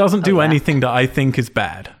 He doesn't do anything that I think is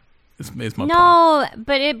bad. Is my point. No,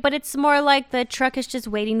 but it's more like the truck is just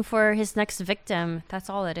waiting for his next victim. That's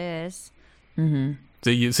all it is. Mm-hmm.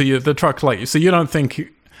 So the truck so you don't think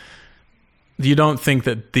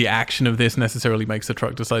that the action of this necessarily makes the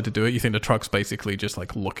truck decide to do it. You think the truck's basically just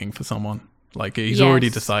looking for someone. He's already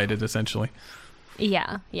decided essentially.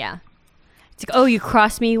 Yeah. It's oh, you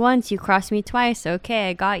crossed me once, you crossed me twice. Okay,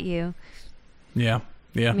 I got you. Yeah.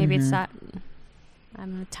 Maybe it's that.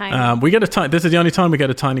 I'm tiny. We get this is the only time we get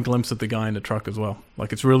a tiny glimpse of the guy in the truck as well.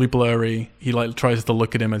 It's really blurry. He tries to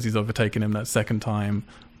look at him as he's overtaking him that second time,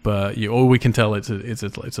 but all we can tell it's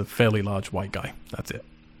a fairly large white guy. That's it,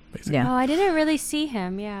 basically. Yeah. Oh, I didn't really see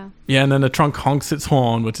him. Yeah. Yeah, and then the trunk honks its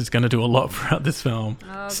horn, which is going to do a lot throughout this film.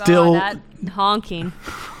 Oh, Still, God, that honking.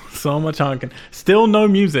 So much honking. Still no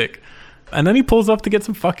music. And then he pulls off to get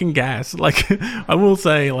some fucking gas. I will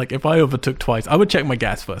say, if I overtook twice, I would check my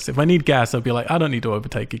gas first. If I need gas, I'd be I don't need to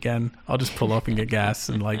overtake again. I'll just pull up and get gas,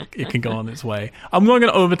 and it can go on its way. I'm not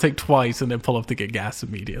going to overtake twice and then pull up to get gas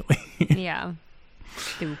immediately. Yeah.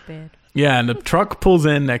 Stupid. Yeah, and the truck pulls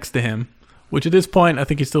in next to him, which at this point, I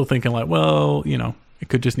think he's still thinking it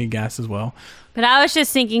could just need gas as well. But I was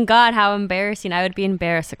just thinking, God, how embarrassing. I would be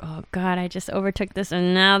embarrassed. Oh, God, I just overtook this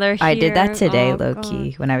and now they're here. I did that today,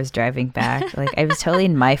 low-key, when I was driving back. It was totally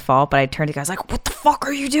my fault, but I turned to guys what the fuck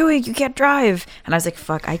are you doing? You can't drive. And I was like,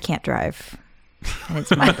 fuck, I can't drive. And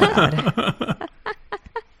it's my bad.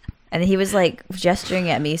 And he was gesturing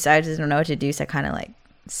at me, so I just don't know what to do. So I kind of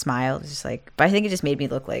smiled, just but I think it just made me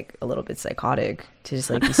look a little bit psychotic to just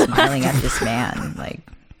be smiling at this man.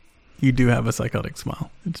 You do have a psychotic smile.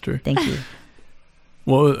 It's true. Thank you.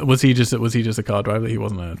 Well, was he just a car driver? He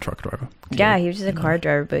wasn't a truck driver. Yeah, he was just a car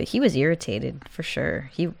driver, but he was irritated for sure.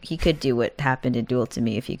 He could do what happened in Duel to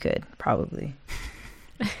Me if he could, probably.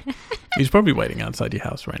 He's probably waiting outside your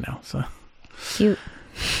house right now. So cute.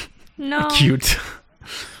 No. Cute.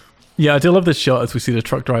 Yeah, I do love this shot as we see the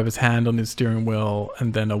truck driver's hand on his steering wheel,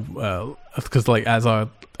 and then because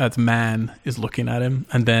as man is looking at him,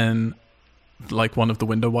 and then one of the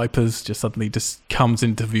window wipers just suddenly just comes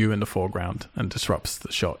into view in the foreground and disrupts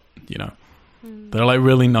the shot. They're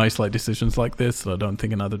really nice decisions like this that I don't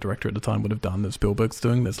think another director at the time would have done that Spielberg's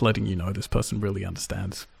doing. That's letting you know this person really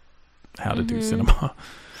understands how to do cinema.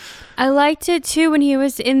 I liked it too when he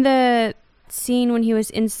was in the scene when he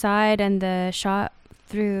was inside and the shot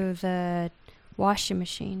through the washing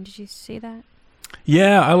machine. Did you see that?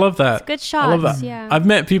 Yeah, I love that. It's good shots. I love that. Yeah. I've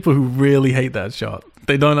met people who really hate that shot.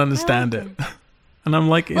 They don't understand it. And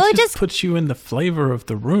I'm it just puts you in the flavor of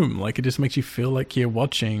the room. It just makes you feel like you're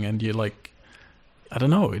watching and you're I don't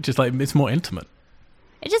know. It just it's more intimate.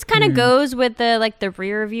 It just kind of goes with the the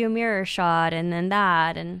rear view mirror shot and then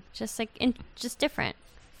that and just just different.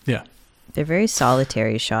 Yeah. They're very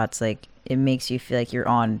solitary shots. It makes you feel like you're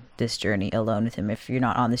on this journey alone with him. If you're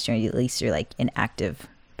not on this journey, at least you're an active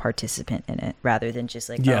participant in it rather than just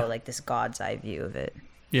this God's eye view of it.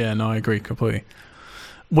 Yeah, no, I agree completely.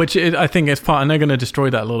 Which I think is part, and they're going to destroy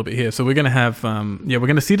that a little bit here. So we're going to have, we're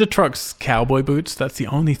going to see the truck's cowboy boots. That's the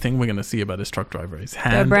only thing we're going to see about this truck driver. His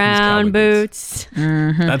hand, the brown and his boots.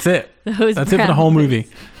 Mm-hmm. That's it. That's it for the whole movie.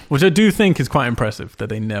 Which I do think is quite impressive that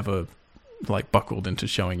they never buckled into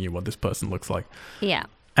showing you what this person looks like. Yeah.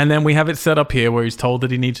 And then we have it set up here where he's told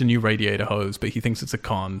that he needs a new radiator hose, but he thinks it's a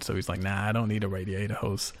con. So he's like, nah, I don't need a radiator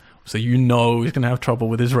hose. So you know he's going to have trouble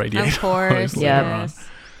with his radiator. Of course. later on. Yes.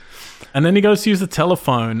 And then he goes to use the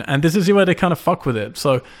telephone, and this is where they kind of fuck with it.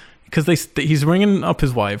 So, because he's ringing up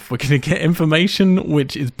his wife, we're going to get information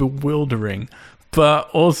which is bewildering, but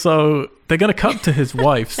also they're going to cut to his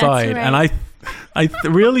wife's side, right. and I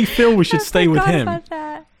really feel we should stay with him. About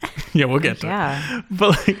that. Yeah, we'll get to Yeah. it.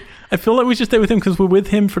 But like, I feel like we should stay with him because we're with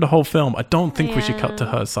him for the whole film. I don't think we should cut to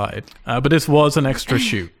her side. But this was an extra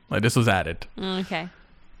shoot. Like, this was added. Okay.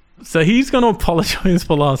 So he's going to apologize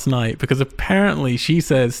for last night because apparently she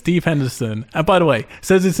says Steve Henderson, and by the way,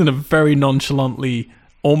 says this in a very nonchalantly,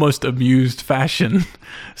 almost amused fashion.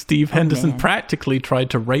 Steve Henderson man. practically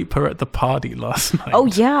tried to rape her at the party last night. Oh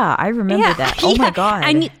yeah, I remember that. Oh my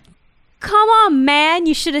god. Come on, man.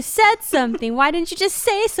 You should have said something. Why didn't you just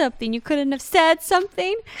say something? You couldn't have said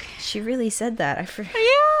something. She really said that. I forgot.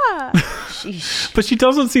 Yeah. Sheesh. But she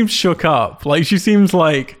doesn't seem shook up. Like, she seems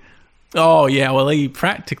like, oh yeah, well, he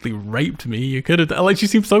practically raped me. You could have, like, she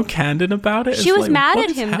seems so candid about it. She It's was like, mad what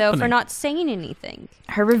at is him, though, for happening? not saying anything.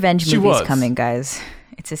 Her revenge She movie's was. coming, guys.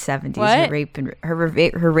 It's a 70s. What?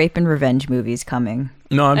 Her rape and revenge movie's coming.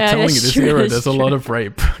 No, I'm telling you, that's this true, era, that's there's a true. lot of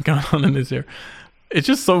rape going on in this era. It's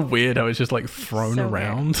just so weird how it's just like thrown So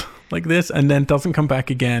around like this and then doesn't come back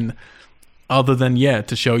again, other than,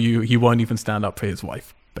 to show you he won't even stand up for his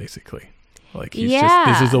wife, basically. Like, he's just,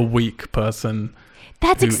 this is a weak person.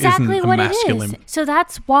 That's who exactly isn't a what it is. masculine. So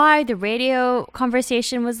that's why the radio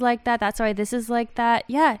conversation was like that. That's why this is like that.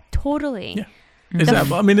 Yeah, totally. Yeah.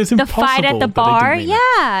 I mean, it's The impossible. fight at the that they bar. didn't mean it.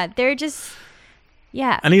 Yeah, they're just.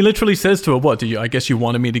 Yeah. And he literally says to her, what, I guess you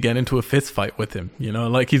wanted me to get into a fist fight with him. You know,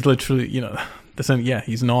 like, he's literally, they're saying,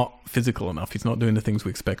 he's not physical enough. He's not doing the things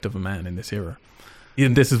we expect of a man in this era.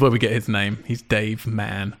 And this is where we get his name. He's Dave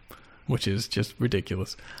Mann, which is just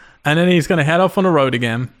ridiculous. And then he's going to head off on the road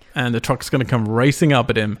again, and the truck's going to come racing up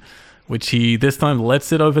at him, which he this time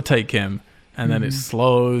lets it overtake him, and then it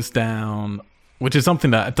slows down, which is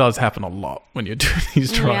something that does happen a lot when you're doing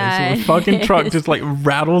these drives. Yeah, The fucking truck just like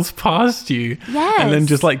rattles past you, and then Yes.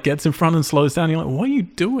 just like gets in front and slows down. You're like, what are you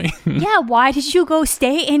doing? Yeah, why did you go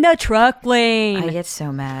stay in the truck lane? I get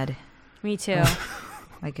so mad. Me too.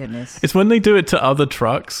 My goodness. It's when they do it to other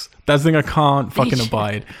trucks. That's the thing I can't fucking should.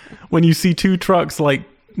 abide. When you see two trucks like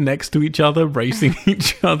next to each other, racing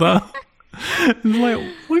each other. It's like,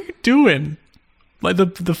 what are you doing? Like,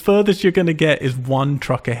 the furthest you're going to get is one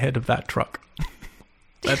truck ahead of that truck.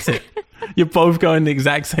 That's it. You're both going the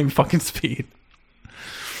exact same fucking speed.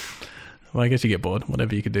 Well, I guess you get bored.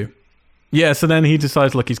 Whatever you could do. Yeah, so then he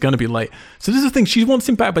decides, look, he's going to be late. So this is the thing. She wants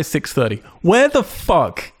him back by 6:30. Where the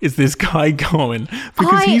fuck is this guy going?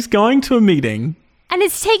 Because he's going to a meeting. And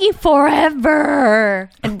it's taking forever.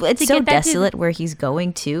 And it's To so get back to- desolate where he's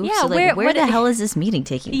going to. Yeah, so like, where what- the hell is this meeting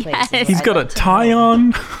taking place? Yes. He's got a tie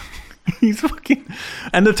on. He's fucking,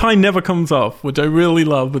 and the tie never comes off, which I really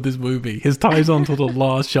love with this movie. His tie's on till the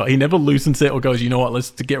last shot. He never loosens it or goes, you know what, let's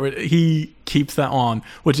to get rid. He keeps that on,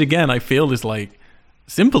 which again I feel is like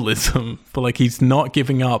symbolism, but like he's not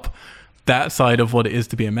giving up that side of what it is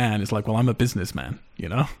to be a man. It's like, well, I'm a businessman,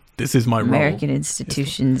 this is my American role.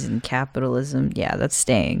 institutions and capitalism. Yeah, that's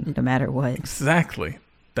staying no matter what. Exactly.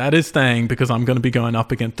 That is staying because I'm going to be going up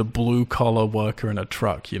against a blue collar worker in a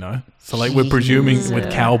truck, So like we're presuming with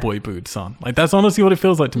cowboy boots on. Like that's honestly what it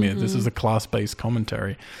feels like to me. This is a class based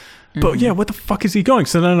commentary. But yeah, where the fuck is he going?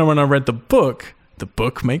 So then when I read the book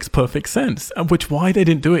makes perfect sense. Which why they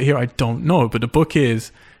didn't do it here, I don't know. But the book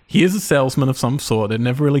is, he is a salesman of some sort. They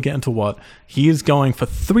never really get into what. He is going for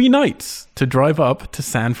 3 nights to drive up to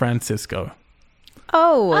San Francisco.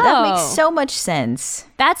 Oh, that makes Oh. so much sense.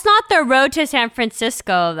 That's not the road to San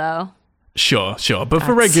Francisco, though. Sure. But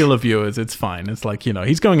for That's- regular viewers, it's fine. It's like,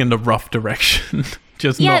 he's going in the rough direction.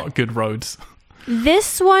 Just Yeah. not good roads.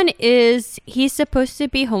 This one is he's supposed to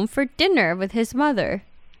be home for dinner with his mother.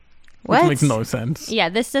 What? Which makes no sense. Yeah,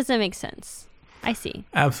 this doesn't make sense. I see.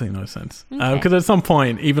 Absolutely no sense. Okay. Because at some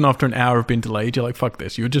point, even after an hour of being delayed, you're like, fuck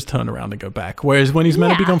this. You would just turn around and go back. Whereas when he's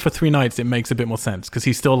meant to be Yeah. gone for 3 nights, it makes a bit more sense. Because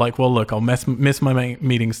he's still like, well, look, I'll miss my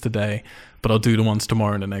meetings today, but I'll do the ones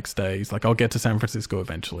tomorrow and the next day. He's like, I'll get to San Francisco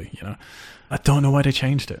eventually, I don't know why they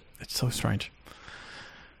changed it. It's so strange.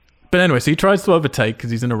 But anyway, so he tries to overtake because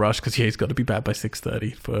he's in a rush because he's got to be back by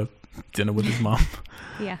 6:30 for dinner with his mom.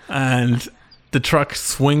 Yeah. And the truck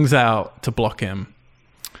swings out to block him.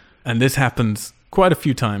 And this happens quite a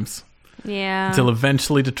few times Yeah. until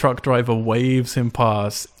eventually the truck driver waves him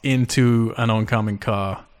past into an oncoming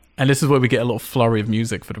car. And this is where we get a little flurry of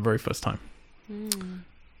music for the very first time.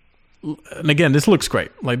 And again, this looks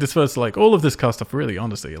great. Like this first, like all of this car stuff, really,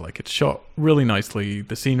 honestly, like it's shot really nicely.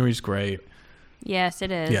 The scenery's great. Yes,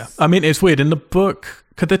 it is. Yeah, I mean, it's weird in the book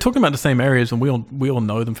because they're talking about the same areas, and we all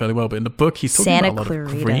know them fairly well. But in the book, he's talking Santa about a lot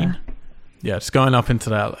Clarita. of green. Yeah, it's going up into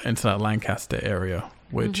that Lancaster area,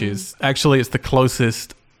 which is actually it's the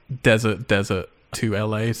closest desert to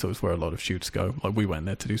LA, so it's where a lot of shoots go. Like we went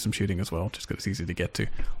there to do some shooting as well, just because it's easy to get to. A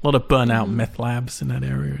lot of burnout meth labs in that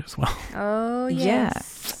area as well. Oh,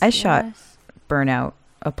 yes. Yeah. I shot Burnout,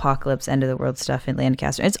 Apocalypse, End of the World stuff in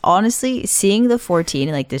Lancaster. It's honestly seeing the 14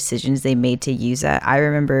 and like decisions they made to use that. I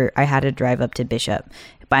remember I had to drive up to Bishop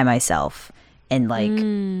by myself, and like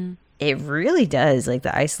it really does, like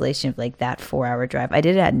the isolation of like that 4-hour drive. I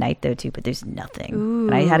did it at night though too, but there's nothing.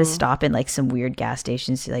 And I had to stop in like some weird gas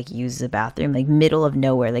stations to like use the bathroom, like middle of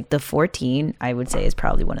nowhere. Like the 14, I would say, is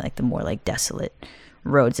probably one of like the more like desolate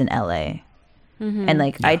roads in LA. And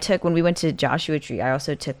like I took, when we went to Joshua Tree, I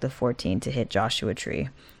also took the 14 to hit Joshua Tree.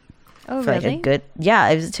 Oh, for really? like a good,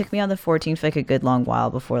 it took me on the 14 for like a good long while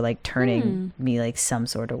before like turning me like some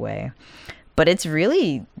sort of way. But it's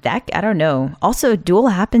really that, I don't know. Also, duel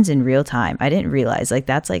happens in real time. I didn't realize like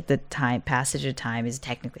that's like the time, passage of time is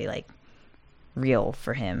technically like real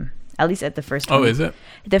for him. At least at the first 20, Is it?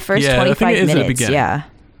 The first Yeah, I think 25 it is at the minutes. beginning. Yeah.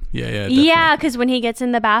 Yeah, definitely. Yeah, because when he gets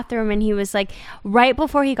in the bathroom and he was like, right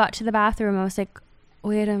before he got to the bathroom, I was like,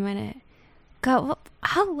 wait a minute. God,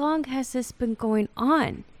 how long has this been going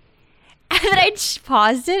on? And then I just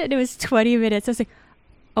paused it and it was 20 minutes. I was like,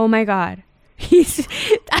 oh my God.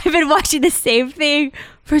 I've been watching the same thing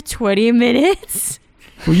for 20 minutes.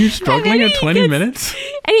 Were you struggling And at then 20 minutes?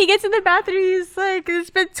 And he gets in the bathroom, he's like, it's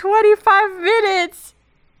been 25 minutes.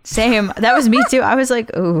 Same. That was me too. I was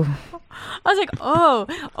like, ooh. I was like,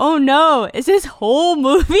 oh no. Is this whole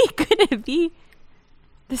movie going to be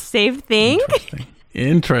the same thing?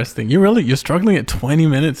 Interesting. You're struggling at 20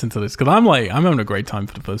 minutes into this, because I'm having a great time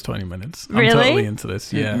for the first 20 minutes. I'm Really? totally into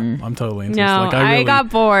this. Yeah, I'm totally into No, this. Like, I got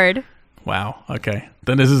bored. Wow. Okay.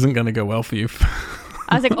 Then this isn't going to go well for you.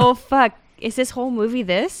 I was like, oh fuck, is this whole movie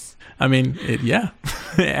this? I mean, it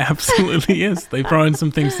absolutely is. They throw in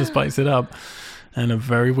some things to spice it up, and a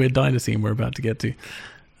very weird diner scene we're about to get to.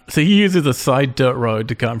 So he uses a side dirt road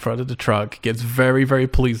to cut in front of the truck, gets very, very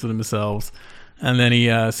pleased with themselves, and then he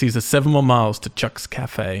sees 7 more miles to Chuck's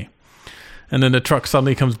Cafe. And then the truck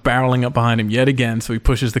suddenly comes barreling up behind him yet again, so he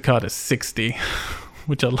pushes the car to 60,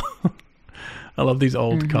 which I love. I love these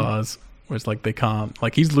old cars where it's like they can't,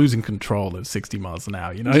 like he's losing control at 60 miles an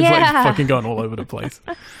hour, you know? It's like fucking going all over the place.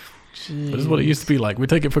 But it's what it used to be like. We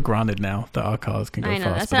take it for granted now that our cars can go I know.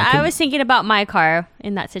 fast. That's what I was thinking about my car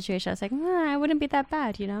in that situation. I was like, I wouldn't be that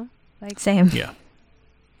bad, you know? Like, Same. Yeah.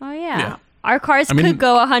 oh yeah. Yeah. Our cars could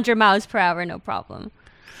go 100 miles per hour, no problem.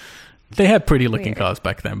 They had pretty looking Weird. cars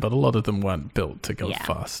back then, but a lot of them weren't built to go Yeah.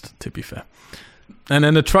 fast, to be fair. And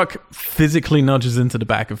then the truck physically nudges into the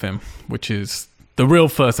back of him, which is the real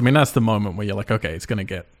first. I mean, that's the moment where you're like, okay, it's going to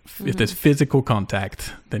get, if there's physical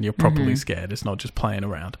contact, then you're properly scared. It's not just playing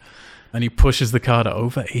around. And he pushes the car to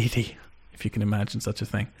over 80, if you can imagine such a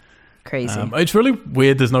thing. Crazy. It's really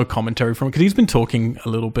weird there's no commentary from him, because he's been talking a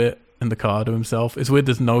little bit in the car to himself. It's weird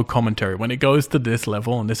there's no commentary. When it goes to this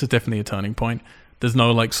level, and this is definitely a turning point, there's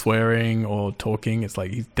no like swearing or talking. It's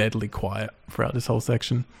like he's deadly quiet throughout this whole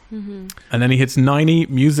section. And then he hits 90,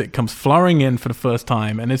 music comes flowing in for the first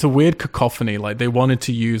time, and it's a weird cacophony. Like they wanted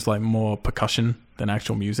to use like more percussion than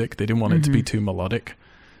actual music. They didn't want it to be too melodic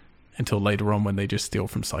until later on when they just steal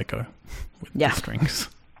from Psycho with the strings.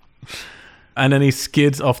 And then he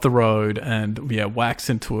skids off the road and whacks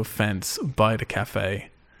into a fence by the cafe.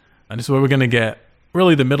 And this is where we're going to get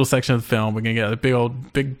really the middle section of the film. We're going to get a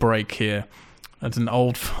big break here. That's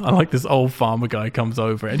I like this old farmer guy comes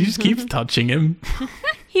over and he just keeps touching him.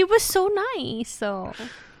 He was so nice, so.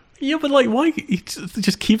 Yeah, but like, why? He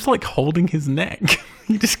just keeps like holding his neck.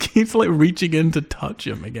 He just keeps like reaching in to touch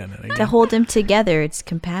him again and To again. hold them together, it's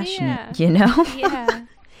compassionate, you know? Yeah.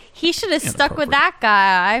 He should have stuck with that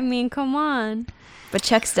guy. I mean, come on. But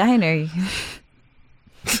Chuck's Diner,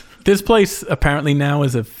 This place apparently now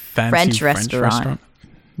is a fancy French French restaurant.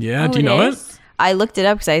 Yeah, Oh, do you know it? is? I looked it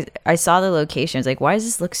up because I saw the location. I was like, why does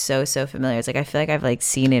this look so familiar? It's like, I feel like I've like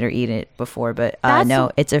seen it or eaten it before, but That's- no,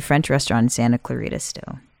 it's a French restaurant in Santa Clarita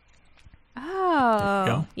still. Oh.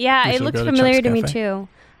 go. Yeah, You it should looked go to familiar Chuck's to me Cafe. too.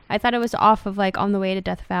 I thought it was off of like on the way to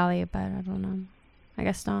Death Valley, but I don't know. I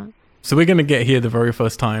guess not. So we're going to get here the very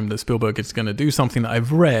first time that Spielberg is going to do something that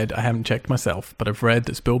I've read. I haven't checked myself, but I've read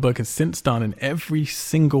that Spielberg has since done in every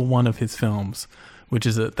single one of his films, which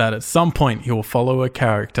is that at some point he will follow a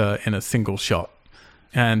character in a single shot.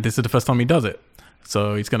 And this is the first time he does it.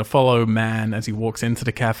 So he's going to follow Man as he walks into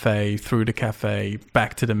the cafe, through the cafe,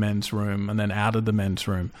 back to the men's room, and then out of the men's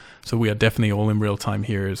room. So we are definitely all in real time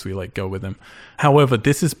here as we like go with him. However,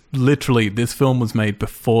 this film was made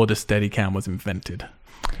before the Steadicam was invented.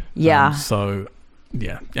 Yeah. So,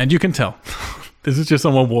 yeah. And you can tell. This is just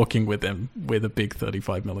someone walking with him with a big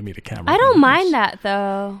 35mm camera. I don't mind that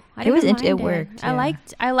though. It worked.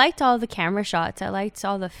 I liked all the camera shots. I liked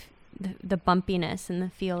all the bumpiness and the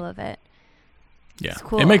feel of it. Yeah, it's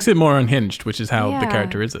cool. It makes it more unhinged, which is how the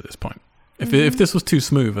character is at this point. If this was too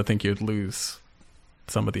smooth, I think you'd lose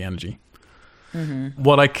some of the energy. Mm-hmm.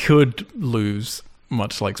 What I could lose,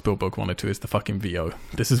 much like Spielberg wanted to, is the fucking VO.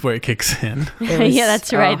 This is where it kicks in. Yeah,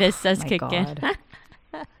 that's right. This does kick in.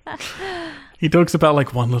 He talks about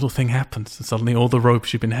like one little thing happens and suddenly all the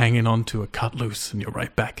ropes you've been hanging on to are cut loose and you're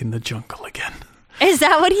right back in the jungle again. Is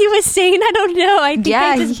that what he was saying? I don't know.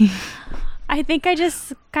 I think I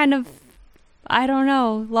just kind of, I don't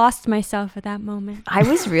know, lost myself at that moment. I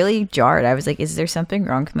was really jarred. I was like, is there something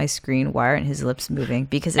wrong with my screen? Why aren't his lips moving?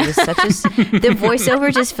 Because it was such a... the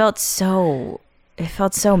voiceover just felt so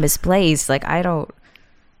misplaced. Like, I don't...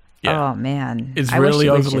 Yeah. Oh, man. It's I wish really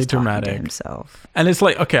he was overly just talking to dramatic. himself. And it's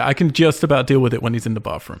like, okay, I can just about deal with it when he's in the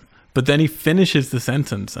bathroom. But then he finishes the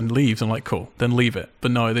sentence and leaves. I'm like, cool, then leave it.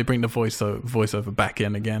 But no, they bring the voiceover back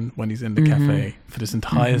in again when he's in the cafe for this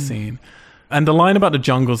entire scene. And the line about the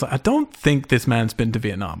jungles, I don't think this man's been to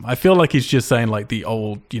Vietnam. I feel like he's just saying like the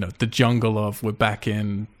old, the jungle of we're back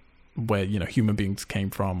in where, human beings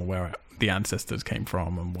came from, or where the ancestors came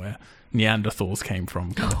from, and where Neanderthals came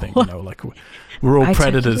from, kind of thing. Like we're all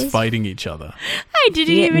predators fighting each other. I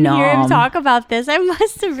didn't even hear him talk about this. I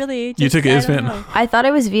must have really. You took it as Vietnam. I thought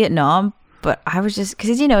it was Vietnam, but I was just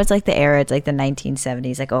because it's like the era. It's like the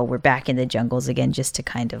 1970s. Like, oh, we're back in the jungles again, just to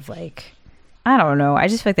kind of like. I don't know. I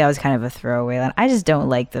just feel like that was kind of a throwaway line. I just don't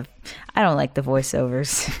like the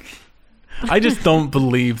voiceovers. I just don't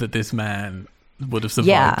believe that this man would have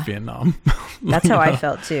survived Vietnam. That's how I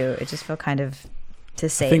felt too. It just felt kind of to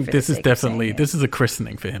say. I think this is definitely this is a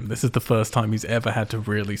christening for him. This is the first time he's ever had to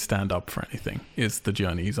really stand up for anything. Is the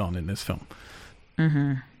journey he's on in this film.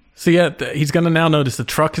 Mm-hmm. So yeah, he's going to now notice the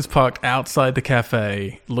truck is parked outside the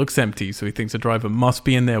cafe, looks empty, so he thinks the driver must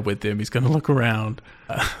be in there with him. He's going to look around,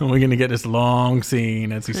 and we're going to get this long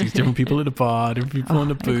scene as he sees different people at the bar, different people in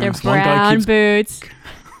the booths. Their brown boots.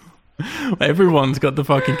 Everyone's got the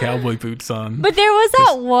fucking cowboy boots on. But there was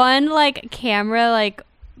that one like camera like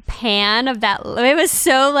pan of that. It was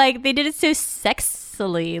so like they did it so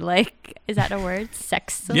sexily. Like, is that a word?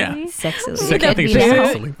 Sexily? Yeah, sexily. I think it's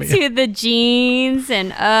sexily. To the jeans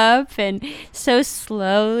and up and so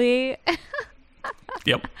slowly.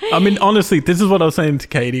 Yep. I mean, honestly, this is what I was saying to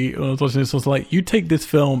Katie when I was watching this. I was like, you take this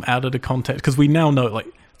film out of the context, because we now know like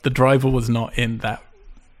the driver was not in that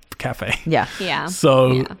cafe. Yeah. Yeah.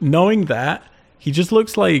 So knowing that, he just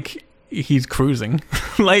looks like he's cruising.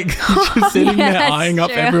 Like he's just sitting there eyeing up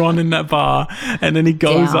everyone in that bar, and then he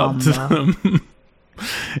goes up to them.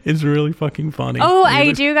 It's really fucking funny. Oh,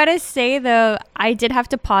 I do gotta say though, I did have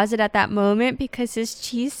to pause it at that moment because his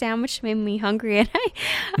cheese sandwich made me hungry, and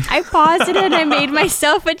I paused it and I made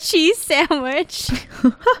myself a cheese sandwich.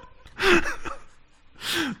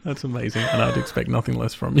 That's amazing, and I'd expect nothing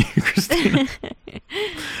less from you, Christina.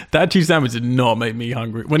 That cheese sandwich did not make me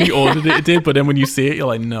hungry. When you ordered it, it did, but then when you see it, you're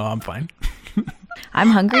like, no, I'm fine. I'm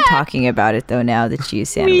hungry talking about it though now, the cheese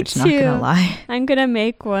sandwich, Me too. not gonna lie. I'm gonna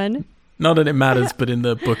make one. Not that it matters, but in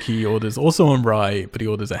the book he orders, also on rye, but he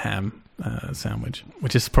orders a ham sandwich,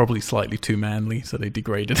 which is probably slightly too manly, so they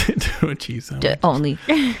degraded it to a cheese sandwich. Only.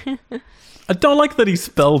 I don't like that he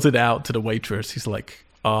spells it out to the waitress. He's like,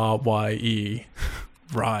 R-Y-E,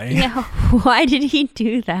 rye. Yeah, why did he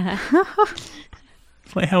do that?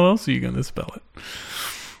 It's like, how else are you going to spell it?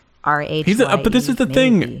 R-H-Y-E, but this is the maybe.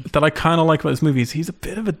 thing that I kind of like about this movie is he's a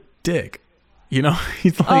bit of a dick.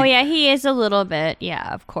 He's like... Oh, yeah, he is a little bit.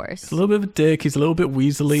 Yeah, of course. He's a little bit of a dick. He's a little bit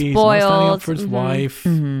weaselly. Spoiled. He's not standing up for his wife.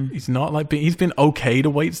 Mm-hmm. He's not like... He's been okay to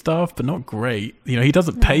wait staff, but not great. He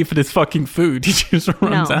doesn't pay for this fucking food. He just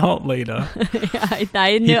runs out later. Yeah,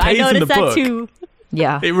 I noticed that too.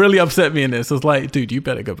 Yeah. It really upset me in this. I was like, dude, you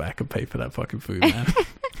better go back and pay for that fucking food, man.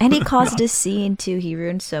 And he caused a scene too. He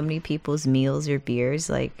ruined so many people's meals or beers.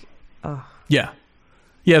 Like, oh. Yeah.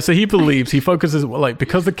 Yeah, so he believes, he focuses, like,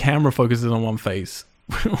 because the camera focuses on one face,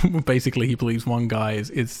 basically he believes one guy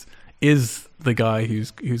is the guy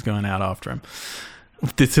who's going out after him.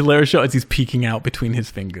 This hilarious shot is he's peeking out between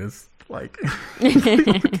his fingers, like,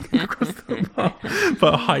 across the bar,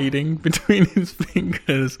 but hiding between his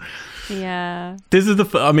fingers. Yeah. This is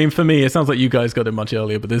for me, it sounds like you guys got it much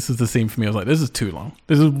earlier, but this is the scene for me. I was like, this is too long.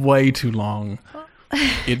 This is way too long.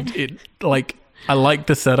 It like... I like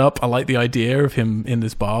the setup. I like the idea of him in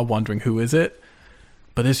this bar wondering who is it.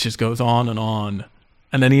 But this just goes on and on.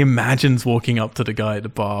 And then he imagines walking up to the guy at the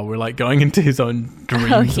bar. We're like going into his own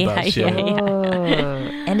dreams about shit. Oh.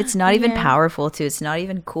 And it's not even powerful, too. It's not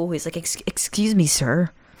even cool. He's like, excuse me,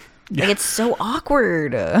 sir. Like, it's so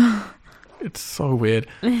awkward. It's so weird.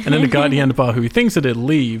 And then the guy at the end of the bar who he thinks that it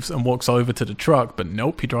leaves and walks over to the truck, but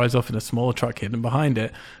nope, he drives off in a smaller truck hidden behind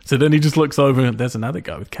it. So then he just looks over and there's another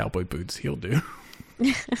guy with cowboy boots. He'll do.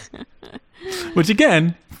 Which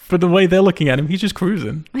again, for the way they're looking at him, he's just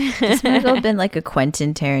cruising. This might have been like a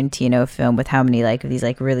Quentin Tarantino film with how many like of these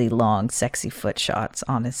like really long, sexy foot shots,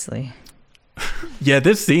 honestly. Yeah,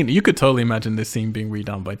 this scene, you could totally imagine this scene being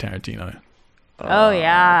redone by Tarantino. Oh,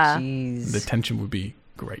 yeah. Jeez. The tension would be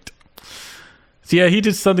great. So yeah, he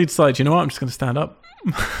just suddenly decides, you know what, I'm just going to stand up.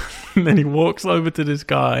 And then he walks over to this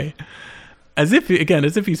guy as if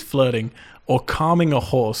he's flirting or calming a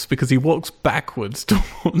horse, because he walks backwards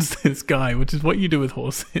towards this guy, which is what you do with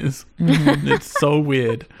horses. It's so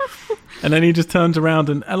weird. And then he just turns around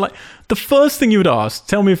and like the first thing you would ask,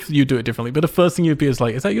 tell me if you do it differently, but the first thing you'd be is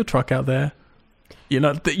like, is that your truck out there? You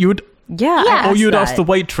know, that you would... Yeah. Or you'd ask the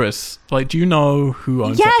waitress, like, do you know who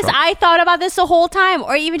owns that Yes, truck? I thought about this the whole time.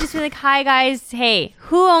 Or even just be like, hi, guys. Hey,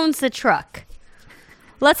 who owns the truck?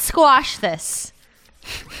 Let's squash this.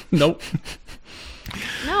 Nope.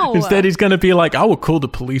 No. Instead, he's going to be like, I will call the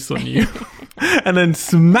police on you. And then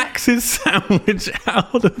smacks his sandwich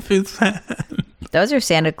out of his hand. Those are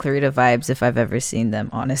Santa Clarita vibes if I've ever seen them,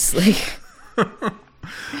 honestly.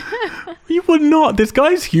 You would not. This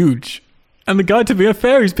guy's huge. And the guy, to be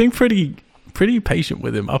fair, he's being pretty patient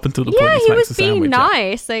with him up until the point he smacks the sandwich out.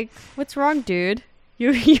 nice. Like, what's wrong, dude?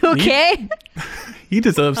 You okay? He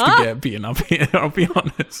deserves to get beaten up here, I'll be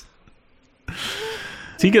honest.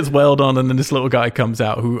 So he gets wailed on, and then this little guy comes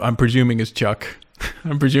out, who I'm presuming is Chuck.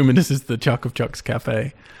 I'm presuming this is the Chuck of Chuck's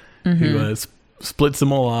Cafe, who splits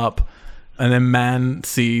them all up. And then Man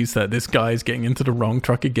sees that this guy's getting into the wrong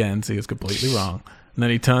truck again, so he was completely wrong. And then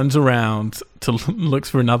he turns around to looks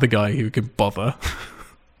for another guy who can bother.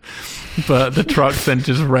 But the truck then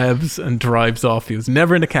just revs and drives off. He was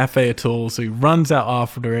never in a cafe at all, so he runs out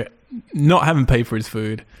after it, not having paid for his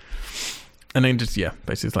food. And then just,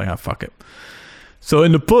 basically it's like, oh, fuck it. So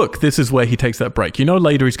in the book, this is where he takes that break. You know,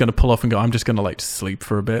 later he's going to pull off and go, I'm just going to like sleep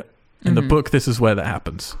for a bit. In the book, this is where that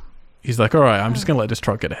happens. He's like, all right, I'm just going to let this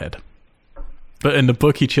truck get ahead. But in the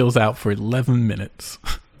book, he chills out for 11 minutes.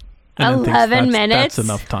 11 minutes? That's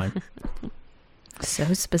enough time.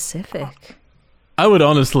 So specific. I would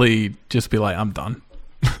honestly just be like, I'm done.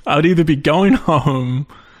 I would either be going home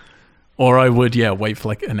or I would, wait for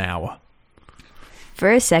like an hour.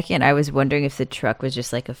 For a second, I was wondering if the truck was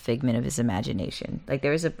just like a figment of his imagination. Like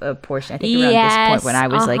there was a portion, I think around this point when I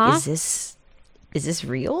was like, is this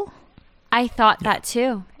real? I thought that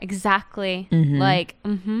too. Exactly. Like,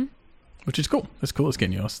 Which is cool. It's cool. It's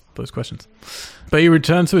getting you asked those questions. But he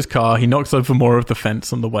returns to his car. He knocks over more of the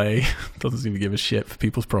fence on the way. Doesn't seem to give a shit for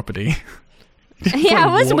people's property. I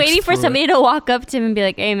was waiting for through somebody to walk up to him and be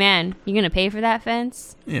like, hey, man, you going to pay for that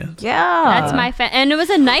fence? Yeah. That's my fence. And it was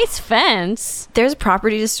a nice fence. There's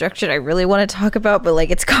property destruction I really want to talk about, but like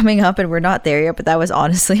it's coming up and we're not there yet. But that was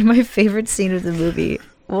honestly my favorite scene of the movie.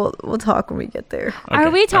 We'll talk when we get there. Okay. Are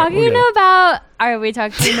we talking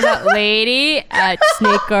about Lady at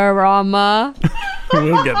Sneakerama?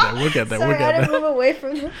 We'll get there. Move away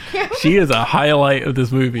from the camera. She is a highlight of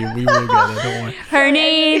this movie. We will get there. Don't worry. Her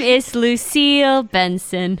name is Lucille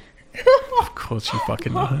Benson. Of course you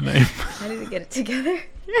fucking know her name. I need to get it together.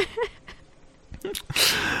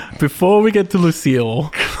 Before we get to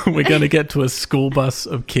Lucille, we're going to get to a school bus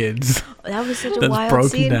of kids. That was such a that's wild broken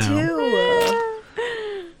scene down. too.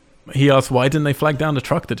 He asked, why didn't they flag down the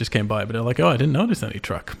truck that just came by? But they're like, oh, I didn't notice any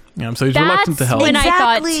truck. So he's reluctant to help. That's when I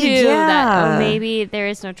thought Exactly, too that yeah. maybe there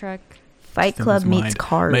is no truck. Fight in Club his meets mind.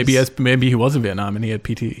 Cars. Maybe he was in Vietnam and he's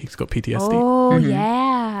got PTSD. Oh,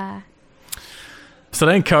 yeah. So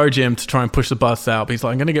they encourage him to try and push the bus out, but he's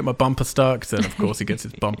like, I'm going to get my bumper stuck. So then, of course, he gets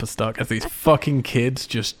his bumper stuck as these fucking kids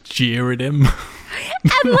just jeer at him.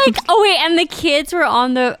 And like, and the kids were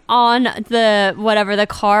on the whatever, the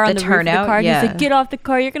car, on The the roof of the turnout, car. yeah. He's like, get off the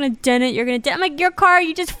car, you're gonna dent it, I'm like, your car,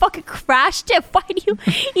 you just fucking crashed it. Why do you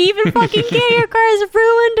even fucking care? Your car is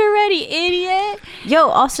ruined already, idiot. Yo,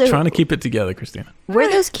 also, Trying to keep it together, Christina. where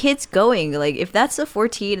are those kids going? Like, if that's the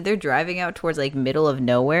 14, they're driving out towards like middle of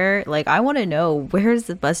nowhere. Like, I want to know, where's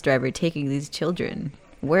the bus driver taking these children?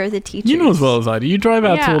 Where are the teachers? You know as well as I do. You drive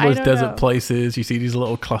out to all Yeah, I those don't desert know. places. You see these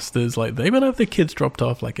little clusters. Like, they would have their kids dropped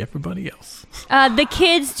off like everybody else. The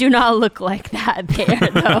kids do not look like that there,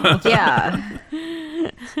 though. Yeah.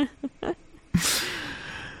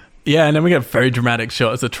 Yeah, and then we get a very dramatic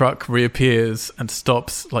shot as the truck reappears and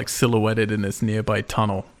stops like silhouetted in this nearby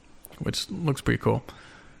tunnel, which looks pretty cool.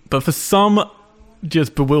 But for some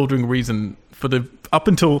just bewildering reason, up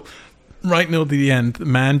until right near the end, the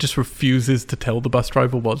man just refuses to tell the bus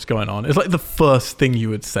driver what's going on. It's like the first thing you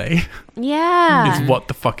would say Yeah. is what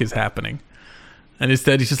the fuck is happening. And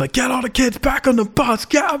instead he's just like, get all the kids back on the bus,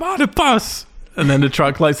 get them on the bus. And then the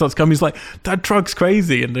truck light starts coming. He's like, that truck's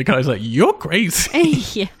crazy. And the guy's like, you're crazy.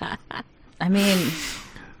 Yeah. I mean,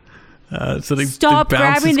 So they Stop they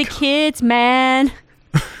bounce grabbing the his kids, man.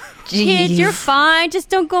 Kids, you're jeez. fine. Just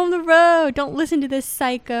don't go on the road. Don't listen to this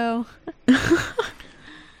psycho.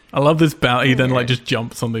 I love this bounce. He then like just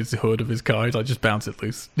jumps on this hood of his car. He's like, just bounce it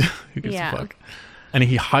loose. Who gives Yeah. a fuck? And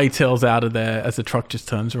he hightails out of there as the truck just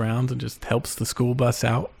turns around and just helps the school bus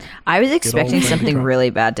out. I was expecting old something truck. really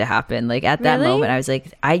bad to happen. Like at that Really? moment, I was like,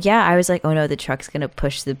 I was like, oh no, the truck's gonna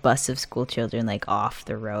push the bus of school children like off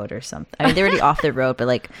the road or something. I mean, they're already off the road, but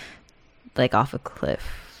like off a cliff.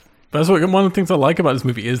 But that's what one of the things I like about this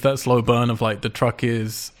movie is that slow burn of like the truck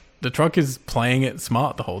is playing it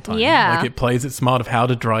smart the whole time. Yeah. Like it plays it smart of how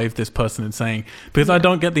to drive this person insane. Because I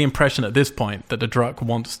don't get the impression at this point that the truck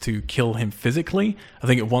wants to kill him physically. I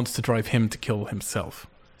think it wants to drive him to kill himself.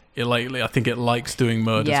 I think it likes doing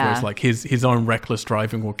murders where Yeah. it's like his own reckless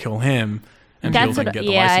driving will kill him and That's he'll then what- get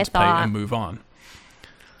the yeah, I license plate thought. and move on.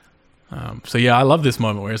 So yeah, I love this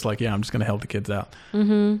moment where it's like, yeah, I'm just going to help the kids out.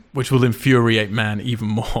 Mm-hmm. Which will infuriate man even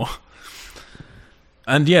more.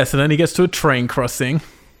 And yeah, so then he gets to a train crossing.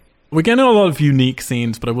 We're getting a lot of unique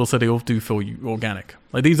scenes, but I will say they all do feel organic.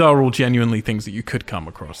 Like these are all genuinely things that you could come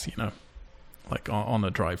across, you know, like on a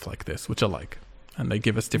drive like this, which I like. And they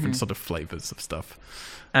give us different sort of flavors of stuff.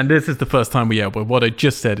 And this is the first time where what I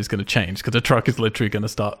just said is going to change because the truck is literally going to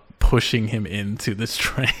start pushing him into this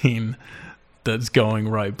train that's going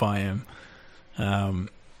right by him.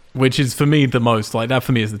 Which is for me the most like that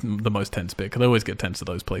for me is the most tense bit because I always get tense at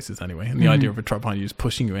those places anyway. And the idea of a truck behind you just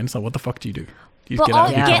pushing you in, it's like, what the fuck do you do? You just Well,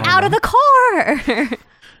 get out, Yeah. get out of the car.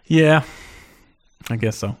 Yeah, I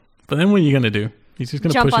guess so. But then what are you gonna do? He's just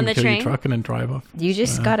gonna Jump push on you the into your train? truck and then drive off. You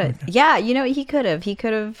just gotta, okay. yeah. You know, he could have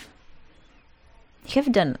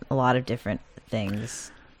done a lot of different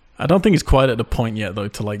things. I don't think he's quite at the point yet though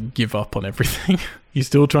to like give up on everything. He's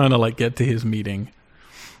still trying to like get to his meeting,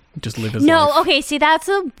 just live his No, life. okay. See, that's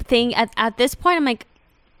the thing. At this point, I'm like,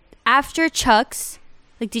 after Chuck's,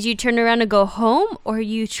 like, did you turn around and go home, or are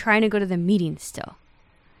you trying to go to the meeting still?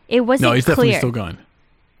 It wasn't No, he's clear. definitely still going.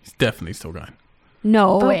 He's definitely still going.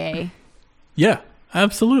 No But- way. Yeah,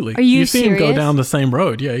 absolutely. Are you see him go serious? down the same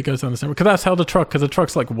road. Yeah, he goes down the same road. Because that's how because the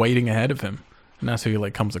truck's like waiting ahead of him. And that's how he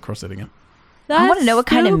like comes across it again. I want to know what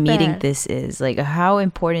kind of meeting stupid. this is. Like, how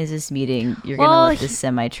important is this meeting? You're Well, gonna let this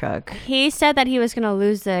semi truck. He said that he was going to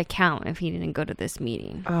lose the account if he didn't go to this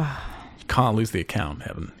meeting. You can't lose the account,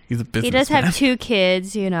 Heaven. He's a businessman. He does have 2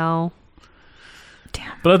 kids, you know.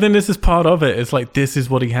 But I think this is part of it. It's like this is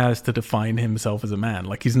what he has to define himself as a man.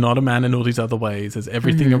 Like he's not a man in all these other ways. As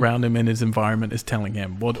everything around him in his environment is telling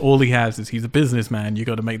him what all he has is he's a businessman. You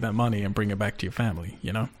got to make that money and bring it back to your family.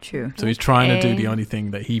 You know. True. So he's trying to do Okay. the only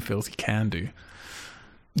thing that he feels he can do.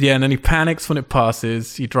 Yeah, and then he panics when it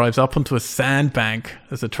passes. He drives up onto a sandbank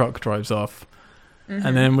as the truck drives off.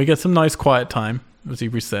 And then we get some nice quiet time as he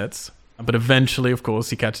resets. But eventually, of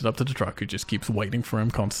course, he catches up to the truck who just keeps waiting for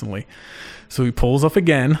him constantly. So he pulls off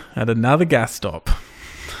again at another gas stop.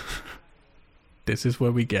 This is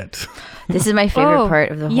where we get. This is my favorite Oh,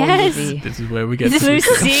 part of the whole yes. movie. This is where we get. to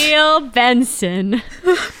Lucille. Lucille Benson.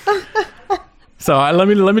 So let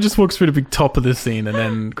me just walk through the big top of this scene, and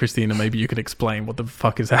then Christina, maybe you could explain what the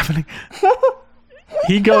fuck is happening.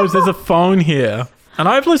 He goes, "There's a phone here," and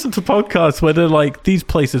I've listened to podcasts where they're like, "These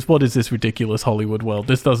places, what is this ridiculous Hollywood world?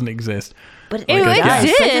 This doesn't exist." But It Like a gas-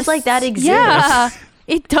 exists. Places like that exist. Yeah,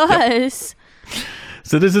 it does.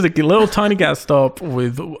 So this is a little tiny gas stop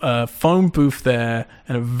with a phone booth there,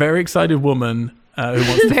 and a very excited woman who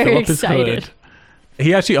wants to Very fill up his excited. hood.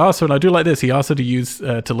 He actually asked her, and I do like this. He asked her to use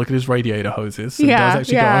to look at his radiator hoses. So he Yeah, does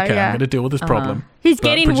actually yeah, go, "Okay, yeah. I'm going to deal with this problem." He's But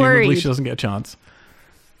getting presumably worried. she doesn't get a chance.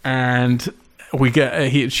 And we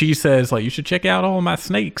get she says like, "You should check out all my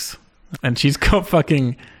snakes," and she's got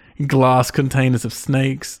fucking glass containers of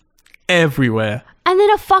snakes everywhere. And then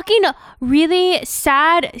a fucking really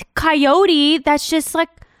sad coyote that's just like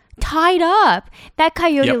tied up. That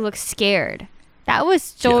coyote Yep. looks scared. That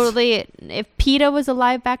was totally. If PETA was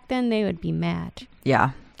alive back then, they would be mad.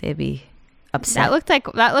 Yeah, they'd be upset.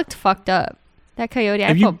 That looked fucked up. That coyote, I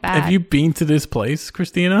Have felt bad. you been to this place,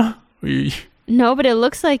 Christina? No, but it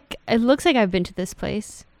looks like I've been to this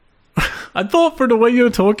place. I thought for the way you were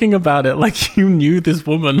talking about it, like you knew this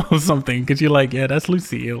woman or something, because you're like, "Yeah, that's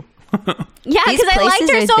Lucille." Yeah, These because I liked her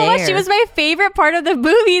places so are much. She there. was my favorite part of the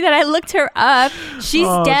movie that I looked her up. She's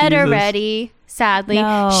Oh, dead Jesus. already, sadly.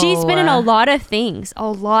 No. She's been in a lot of things. A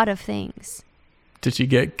lot of things. Did she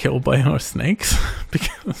get killed by our snakes?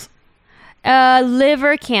 Because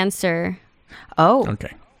Liver cancer. Oh,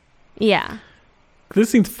 okay. Yeah. This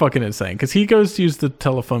seems fucking insane because he goes to use the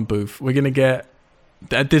telephone booth. We're going to get...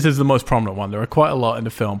 This is the most prominent one. There are quite a lot in the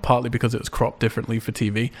film, partly because it was cropped differently for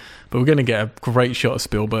TV. But we're going to get a great shot of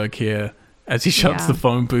Spielberg here as he shuts Yeah. the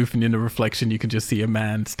phone booth, and in the reflection, you can just see a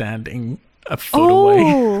man standing a foot away.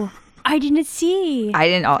 Oh, I didn't see.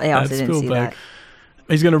 I also That's didn't see Spielberg. that.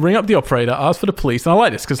 He's going to ring up the operator, ask for the police. And I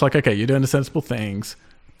like this because, like, okay, you're doing the sensible things.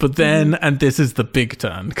 But then, and this is the big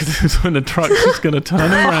turn, because this is when the truck's just going to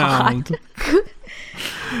turn around.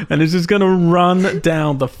 And it's just going to run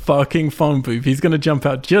down the fucking phone booth. He's going to jump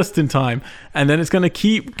out just in time. And then it's going to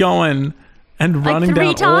keep going and Like running 3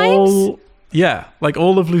 down times? all... Yeah, like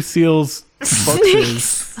all of Lucille's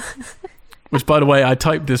boxes. Which, by the way, I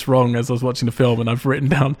typed this wrong as I was watching the film, and I've written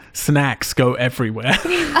down snacks go everywhere.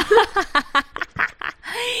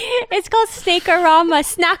 It's called Snakerama.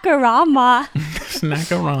 Snackerama.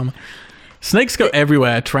 Snackorama. Snakes go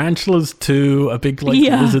everywhere. Tarantulas too. A big like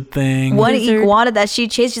Yeah. lizard thing. One Lizard. iguana that she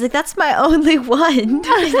chased, she's like, that's my only one.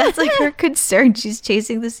 That's like her concern. She's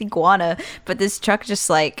chasing this iguana, but this truck just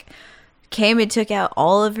like came and took out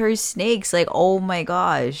all of her snakes. Like, oh my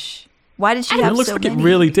gosh. Why did she And have it looks so like many? it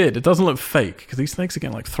really did. It doesn't look fake because these snakes are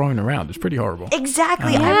getting like thrown around. It's pretty horrible.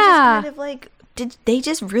 Exactly. I was Yeah. just kind of like, did they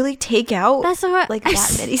just really take out That's what like I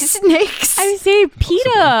that many snakes? I'm saying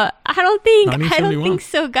PETA. I don't 1971. think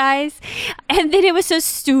so, guys. And then it was so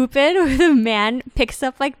stupid where the man picks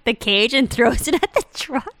up like the cage and throws it at the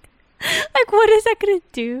truck. Like, what is that gonna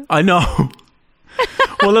do? I know.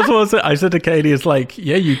 Well, that's what I said. I said to Katie, it's like,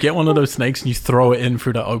 yeah, you get one of those snakes and you throw it in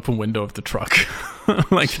through the open window of the truck.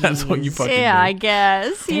 Like, that's what you fucking Yeah, I do.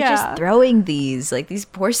 guess. They're yeah. just throwing these, like these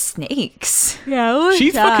poor snakes. Yeah. what was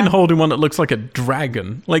She's that? fucking holding one that looks like a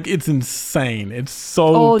dragon. Like, it's insane. It's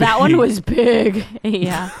so Oh, that one big. was big.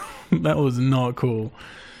 Yeah. That was not cool.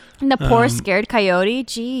 And the poor scared coyote.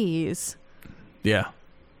 Jeez. Yeah.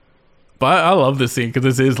 But I love this scene because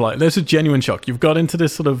this is like, there's a genuine shock. You've got into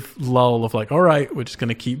this sort of lull of like, all right, we're just going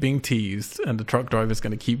to keep being teased. And the truck driver's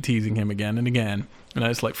going to keep teasing him again and again. And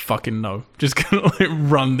it's like, fucking no. Just going to like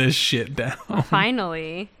run this shit down.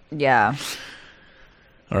 Finally. Yeah.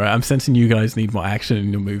 All right, I'm sensing you guys need more action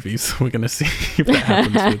in your movies. We're going to see if that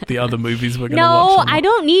happens with the other movies we're going to watch. No, or not. I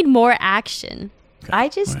don't need more action. I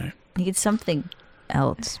just Right. need something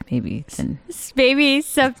else, maybe, than Maybe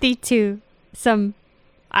something to some,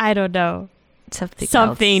 I don't know, something.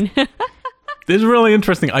 something. This is really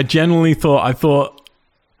interesting. I genuinely thought,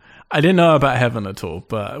 I didn't know about Heaven at all,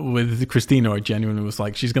 but with Christina, I genuinely was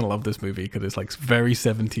like, she's going to love this movie because it's like very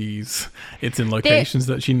 70s. It's in locations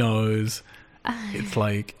that she knows. It's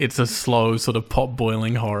like, it's a slow sort of pot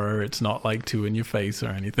boiling horror. It's not like too in your face or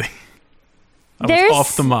anything. I There's- was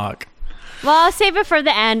off the mark. Well, I'll save it for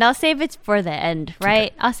the end. I'll save it for the end,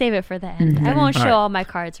 right? I'll save it for the end. I won't show Alright. all my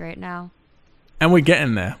cards right now. And we're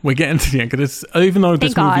getting there. We're getting to the end because even though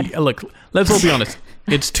this Thank movie, God. look, let's all be honest,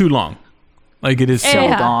 it's too long. Like it is So so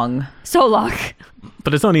Yeah. long. So long.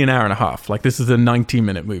 but it's only an hour and a half. Like this is a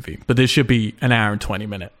 90-minute movie, but this should be an hour and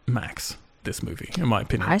 20-minute max. This movie, in my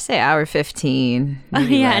opinion. I say hour 15.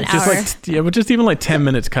 maybe Yeah, an less. Just hour. like, yeah, but just even like 10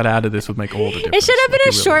 minutes cut out of this would make all the difference. It should have Like, been a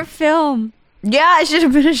it really short would. film. Yeah, it should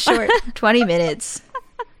have been a short 20 minutes.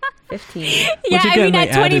 15. Yeah, I again, mean, they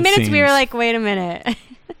at 20 added minutes, we were scenes. like, wait a minute.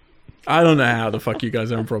 I don't know how the fuck you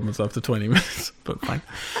guys are having problems after 20 minutes, but fine.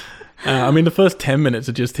 I mean, the first 10 minutes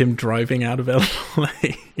are just him driving out of LA.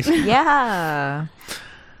 Yeah.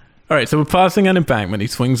 All right, so we're passing an embankment. He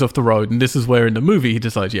swings off the road, and this is where in the movie he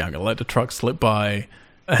decides, yeah, I'm going to let the truck slip by,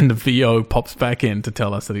 and the VO pops back in to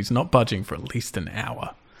tell us that he's not budging for at least an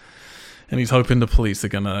hour. And he's hoping the police are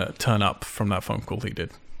going to turn up from that phone call he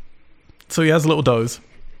did. So he has a little doze.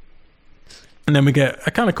 And then we get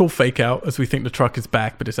a kind of cool fake out as we think the truck is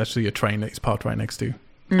back, but it's actually a train that he's parked right next to.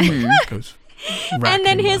 Goes And then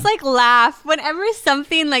racking his on. like laugh, whenever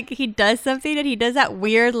something like he does something and he does that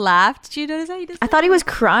weird laugh. Did you notice how he does I thought he was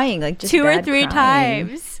crying, like just 2 or bad 3 crying.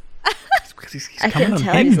 times? Because he's I coming couldn't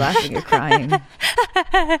on tell he's in. laughing or crying.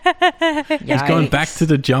 He's going back to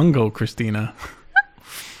the jungle, Christina.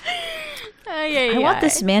 I want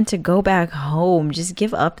this man to go back home. Just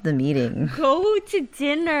give up the meeting. Go to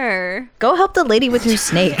dinner. Go help the lady with her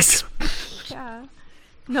snakes. Yeah.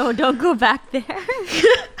 No, don't go back there.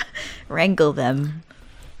 Wrangle them.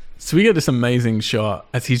 So we get this amazing shot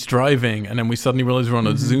as he's driving, and then we suddenly realize we're on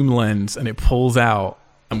a zoom lens, and it pulls out,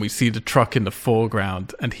 and we see the truck in the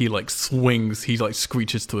foreground, and he like swings, he like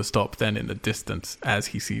screeches to a stop then in the distance as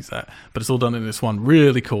he sees that. But it's all done in this one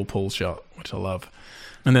really cool pull shot, which I love.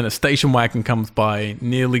 And then a station wagon comes by,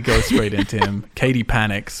 nearly goes straight into him. Katie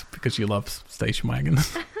panics because she loves station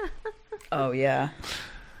wagons. Oh, yeah.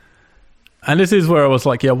 And this is where I was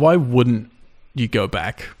like, yeah, why wouldn't you go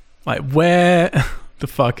back? Like, where the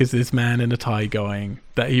fuck is this man in a tie going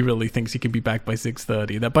that he really thinks he can be back by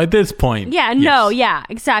 6:30? That by this point... Yeah, yes. no, yeah,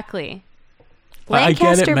 exactly. Like, I get it,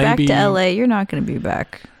 Lancaster maybe... back to LA, you're not going to be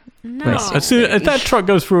back. No. Right. As soon as that truck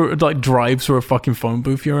goes through, like, drives through a fucking phone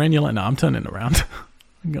booth you're in, you're like, no, I'm turning around.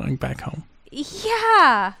 I'm going back home.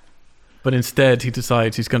 Yeah. But instead, he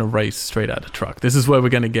decides he's going to race straight out of the truck. This is where we're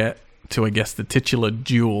going to get to, I guess, the titular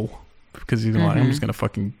duel. Because he's like, I'm just going to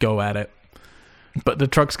fucking go at it. But the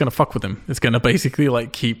truck's going to fuck with him. It's going to basically,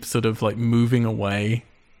 like, keep sort of, like, moving away,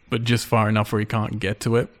 but just far enough where he can't get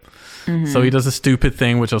to it. So he does a stupid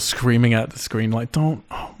thing, which I was screaming at the screen, like,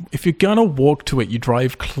 if you're going to walk to it, you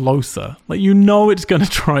drive closer. Like, you know it's going to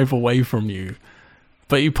drive away from you.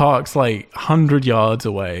 But he parks, like, 100 yards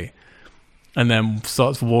away and then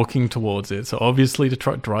starts walking towards it. So obviously the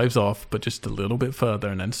truck drives off, but just a little bit further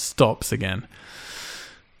and then stops again.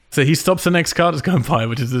 So he stops the next car that's going by,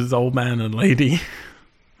 which is this old man and lady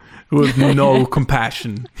who have no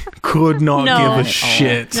compassion, could not give a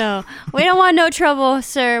shit. No, we don't want no trouble,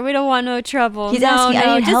 sir. We don't want no trouble. He's no, asking, no,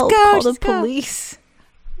 I need just help, go, call the just go. police.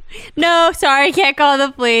 No, sorry, can't call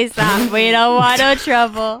the police. We don't want no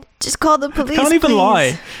trouble. Just call the police, Can't even please.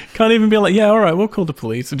 lie. Can't even be like, yeah, all right, we'll call the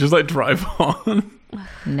police and just like drive on.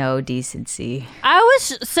 No decency. I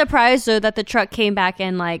was surprised though that the truck came back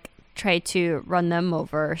and like tried to run them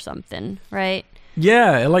over or something, right?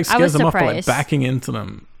 Yeah, it like I was scares them off by like surprised. backing into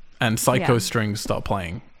them, and psycho Yeah. strings start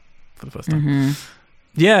playing for the first time.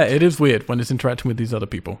 Yeah, it is weird when it's interacting with these other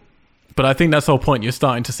people. But I think that's the whole point. You're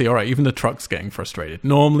starting to see, all right, even the truck's getting frustrated.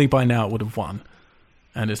 Normally by now it would have won.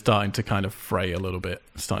 And it's starting to kind of fray a little bit.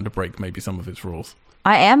 It's starting to break maybe some of its rules.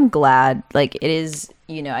 I am glad, like, it is,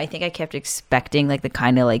 you know, I think I kept expecting, like, the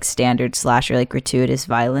kind of, like, standard slasher, like, gratuitous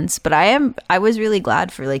violence. But I was really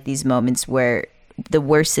glad for, like, these moments where the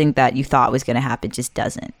worst thing that you thought was going to happen just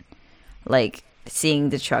doesn't. Like, seeing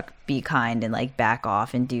the truck be kind and, like, back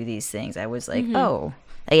off and do these things, I was like, oh.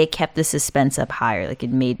 Like, it kept the suspense up higher. Like, it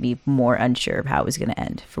made me more unsure of how it was going to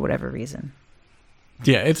end for whatever reason.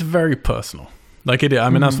 Yeah, it's very personal. Like it, I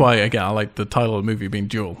mean, that's why, again, I like the title of the movie being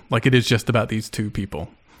Duel. Like it is just about these two people.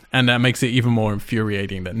 And that makes it even more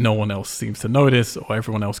infuriating that no one else seems to notice or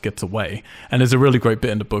everyone else gets away. And there's a really great bit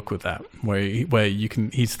in the book with that where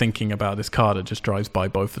he's thinking about this car that just drives by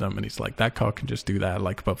both of them. And he's like, that car can just do that.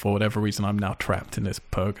 Like, but for whatever reason, I'm now trapped in this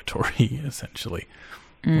purgatory, essentially.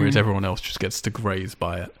 Whereas everyone else just gets to graze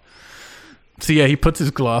by it. So yeah, he puts his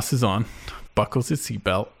glasses on, buckles his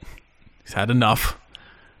seatbelt. He's had enough.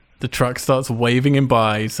 The truck starts waving him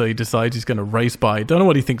by, so he decides he's going to race by. Don't know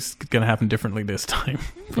what he thinks is going to happen differently this time.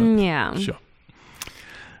 But Yeah. sure.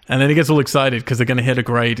 And then he gets all excited because they're going to hit a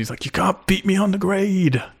grade. He's like, you can't beat me on the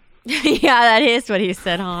grade. Yeah, that is what he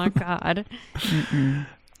said. Oh, God.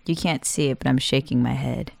 You can't see it, but I'm shaking my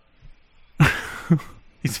head.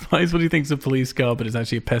 He spies what he thinks is a police car, but it's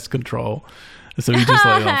actually a pest control. So he just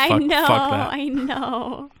like, oh, I fuck, know. fuck that. I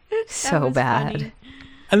know. So was bad. funny.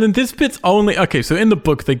 And then this bit's only... Okay, so in the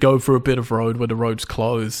book, they go through a bit of road where the road's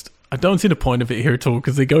closed. I don't see the point of it here at all,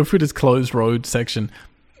 because they go through this closed road section.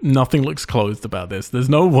 Nothing looks closed about this. There's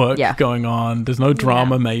no work going on. There's no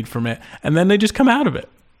drama made from it. And then they just come out of it.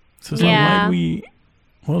 So it's like, why do we...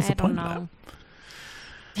 What's the point of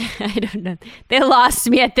that? I don't know. They lost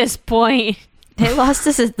me at this point. They lost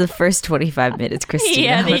us at the first 25 minutes, Christina.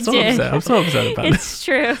 Yeah, they I'm so did. upset. I'm so upset about it. It's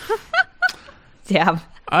true. Yeah.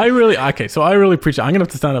 I really appreciate. I'm gonna have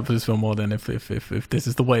to stand up for this film more than if this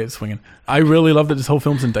is the way it's swinging. I really love that this whole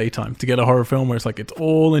film's in daytime. To get a horror film where it's like it's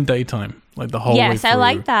all in daytime, like the whole way Yes, through. I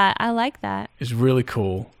like that. I like that. It's really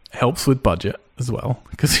cool. Helps with budget as well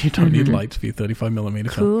because you don't need lights for your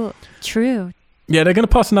 35mm film. Cool. True. Yeah, they're gonna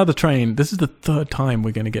pass another train. This is the third time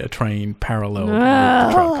we're gonna get a train parallel with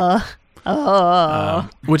the truck.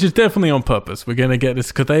 Which is definitely on purpose. We're going to get this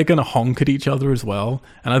because they're going to honk at each other as well.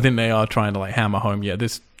 And I think they are trying to like hammer home, yeah,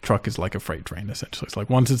 this truck is like a freight train essentially. It's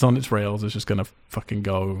like once it's on its rails, it's just going to fucking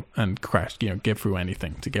go and crash, get through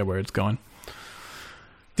anything to get where it's going.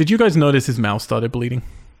 Did you guys notice his mouth started bleeding?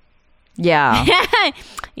 Yeah.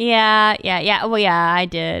 Yeah. Well, yeah, I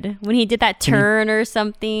did. When he did that turn or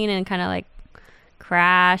something and kind of like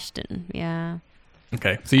crashed and yeah.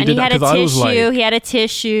 Okay, so you And did he that had a because I was tissue. like, He had a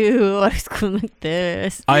tissue. I was going like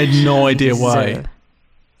this. I had no idea why.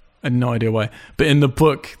 I had no idea why. But in the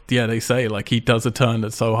book, yeah, they say like he does a turn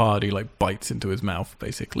that's so hard he like bites into his mouth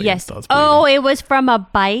basically. Yes. And starts bleeding. Oh, it was from a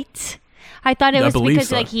bite. I thought it I was believe because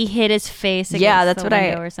so. like he hit his face. Yeah, against that's the what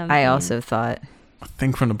window or something. I also thought. I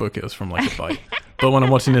think from the book it was from like a bite. But when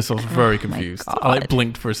I'm watching this, I was very confused. I like God.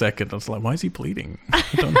 blinked for a second. I was like, why is he bleeding? I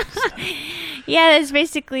don't understand. Yeah, it's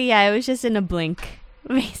basically it was just in a blink,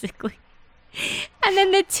 basically. And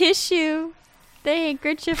then the tissue, the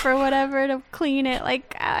handkerchief or whatever to clean it.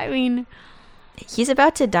 Like I mean, He's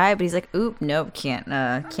about to die, but he's like, "Oop, nope,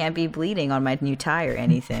 can't be bleeding on my new tie or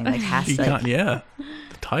anything." Like has He to. can't, yeah.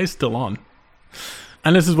 The tie's still on.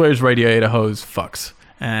 And this is where his radiator hose fucks.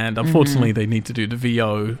 And unfortunately, they need to do the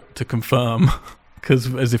VO to confirm,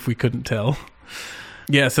 because as if we couldn't tell.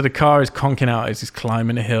 Yeah, so the car is conking out as he's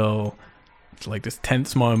climbing a hill. It's like this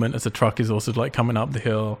tense moment as the truck is also like coming up the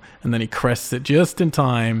hill. And then he crests it just in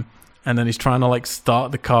time. And then he's trying to like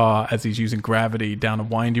start the car as he's using gravity down a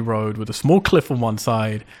windy road with a small cliff on one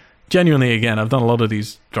side. Genuinely, again, I've done a lot of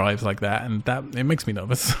these drives like that, and that it makes me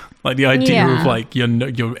nervous. Like the idea of like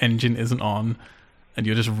your engine isn't on, and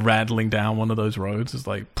you're just rattling down one of those roads is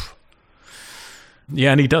like, pff.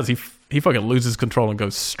 Yeah, and he does. He fucking loses control and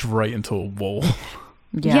goes straight into a wall,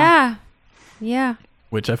 yeah.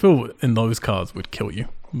 which I feel in those cars would kill you.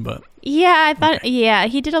 But Yeah, I thought. Okay. Yeah,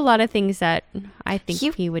 he did a lot of things that I think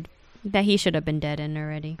He- he should have been dead in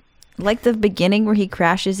already. Like the beginning where he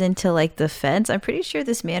crashes into like the fence, I'm pretty sure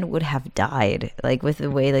this man would have died, like with the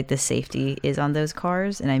way like the safety is on those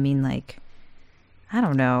cars. And I mean, like, I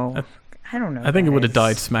don't know. I think it would have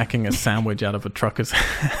died guys. smacking a sandwich out of a trucker's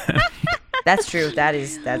hand. That's true.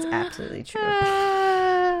 That's absolutely true.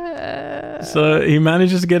 So he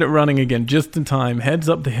manages to get it running again just in time, heads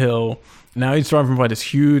up the hill. Now he's driving by this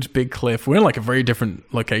huge big cliff. We're in like a very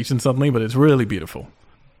different location suddenly, but it's really beautiful.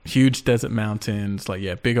 Huge desert mountains, like,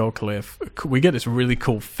 yeah, big old cliff. We get this really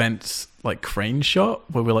cool fence, like crane shot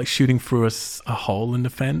where we're like shooting through a hole in the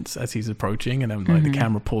fence as he's approaching, and then like the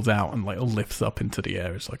camera pulls out and like lifts up into the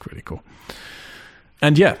air. It's like really cool.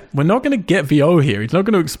 And yeah, we're not going to get VO here. He's not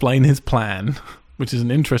going to explain his plan, which is an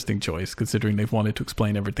interesting choice considering they've wanted to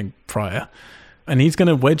explain everything prior. And he's going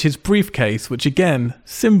to wedge his briefcase, which again,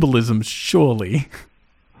 symbolism surely.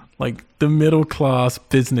 Like the middle class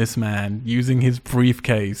businessman using his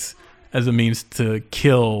briefcase as a means to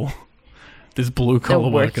kill this blue collar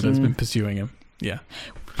worker that's been pursuing him. Yeah.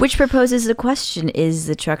 Which proposes the question: is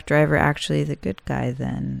the truck driver actually the good guy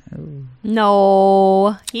then? Ooh.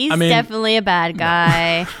 No, he's I mean- definitely a bad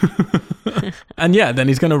guy. And yeah, then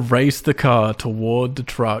he's going to race the car toward the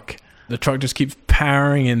truck. The truck just keeps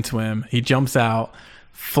powering into him. He jumps out.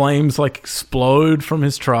 Flames like explode from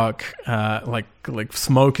his truck. Like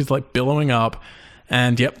smoke is like billowing up.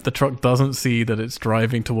 And yep, the truck doesn't see that it's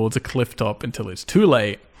driving towards a cliff top until it's too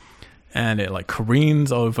late. And it like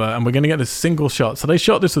careens over. And we're going to get this single shot. So they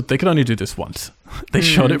shot this they could only do this once. They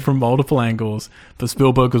shot it from multiple angles. But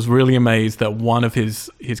Spielberg was really amazed that one of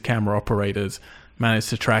his camera operators managed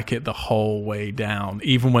to track it the whole way down,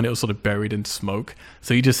 even when it was sort of buried in smoke.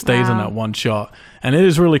 So he just stays in Wow. that one shot. And it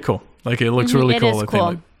is really cool. Like, it looks really It cool. is I think, cool.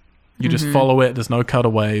 like, you just follow it. There's no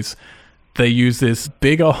cutaways. They use this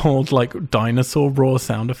big old, like, dinosaur roar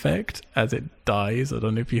sound effect as it dies. I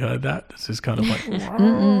don't know if you heard that. It's just kind of like...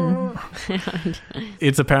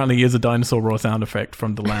 It's apparently is a dinosaur roar sound effect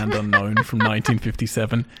from The Land Unknown from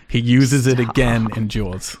 1957. He uses it again in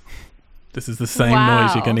Jaws. This is the same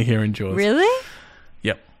noise you're Wow. going to hear in Jaws. Really?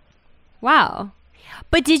 Yep. Wow.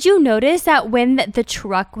 But did you notice that when the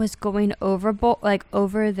truck was going over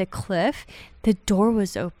the cliff, the door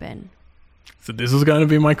was open? So this is going to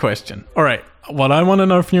be my question. All right. What I want to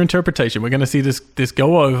know from your interpretation, we're going to see this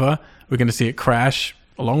go over. We're going to see it crash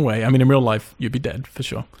a long way. I mean, in real life, you'd be dead for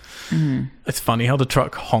sure. It's funny how the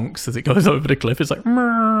truck honks as it goes over the cliff. It's like...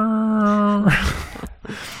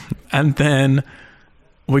 And then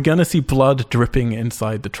we're going to see blood dripping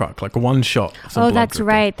inside the truck, like one shot. of some Oh, blood that's dripping.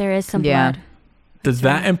 right. There is some Yeah. blood. Does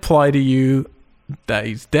that imply to you that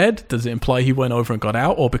he's dead? Does it imply he went over and got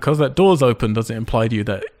out? Or because that door's open, does it imply to you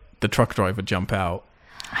that the truck driver jumped out?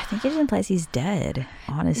 I think it implies he's dead.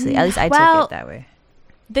 Honestly, at least I Well, took it that way.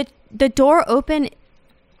 The door open.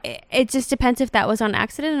 It just depends if that was on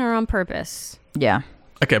accident or on purpose. Yeah.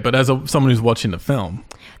 Okay, but as someone who's watching the film,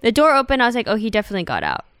 The door opened. I was like, oh, he definitely got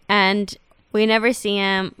out. And we never see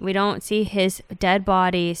him. We don't see his dead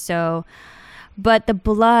body. So, but the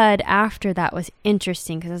blood after that was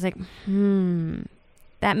interesting because I was like,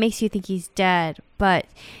 that makes you think he's dead. But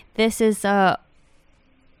this is a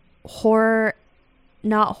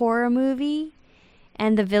not horror movie.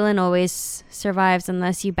 And the villain always survives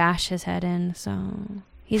unless you bash his head in. So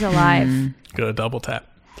he's alive. got a double tap.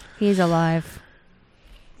 He's alive.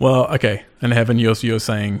 Well, okay. And Heaven, you're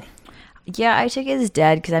saying... Yeah, I took it as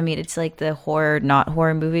dead because, I mean, it's like the not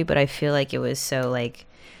horror movie, but I feel like it was so, like,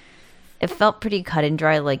 it felt pretty cut and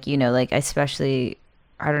dry, like, you know, like, especially,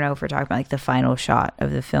 I don't know if we're talking about, like, the final shot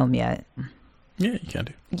of the film yet. Yeah, you can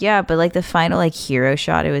do. Yeah, but, like, the final, like, hero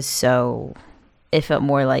shot, it felt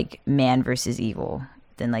more like man versus evil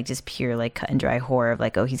than, like, just pure, like, cut and dry horror of,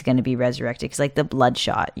 like, oh, he's going to be resurrected. Because, like, the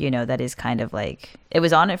bloodshot, you know, that is kind of, like, it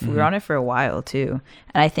was on it, we were on it for a while, too.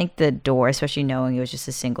 And I think the door, especially knowing it was just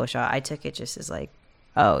a single shot, I took it just as, like,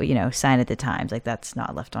 oh, you know, sign of the times. Like, that's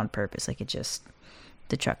not left on purpose. Like,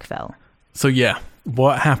 the truck fell. So, yeah,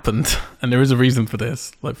 what happened, and there is a reason for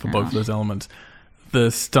this, like, for both of those elements.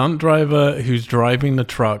 The stunt driver who's driving the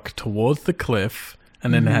truck towards the cliff...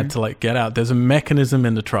 And then they had to, like, get out. There's a mechanism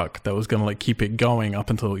in the truck that was going to, like, keep it going up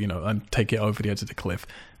until, you know, and take it over the edge of the cliff.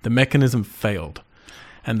 The mechanism failed.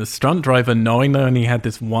 And the stunt driver, knowing they only had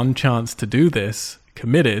this one chance to do this,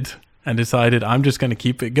 committed and decided, I'm just going to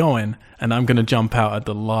keep it going. And I'm going to jump out at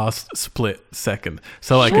the last split second.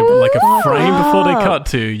 So, like, a frame before they cut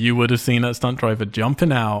to, you would have seen that stunt driver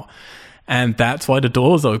jumping out. And that's why the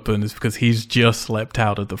door's open, is because he's just leapt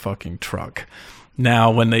out of the fucking truck.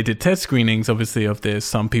 Now, when they did test screenings, obviously, of this,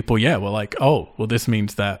 some people, were like, oh, well, this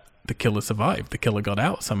means that the killer survived. The killer got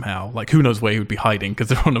out somehow. Like, who knows where he would be hiding because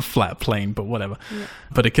they're on a flat plane, but whatever. Yeah.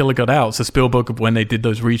 But the killer got out. So Spielberg, when they did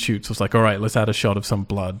those reshoots, was like, all right, let's add a shot of some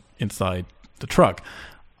blood inside the truck.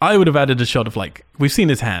 I would have added a shot of, like, we've seen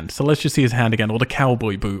his hand, so let's just see his hand again, or the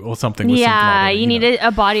cowboy boot or something with some blood. Yeah, you needed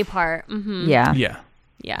a body part. Mm-hmm. Yeah.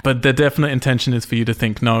 Yeah. But the definite intention is for you to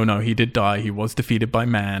think, no, he did die. He was defeated by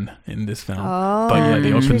man in this film. Oh, but yeah,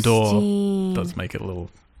 the open door does make it a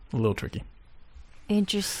little tricky.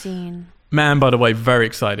 Interesting. Man, by the way, very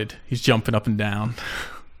excited. He's jumping up and down,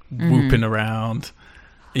 whooping around.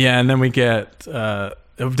 Yeah, and then we get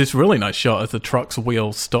this really nice shot as the truck's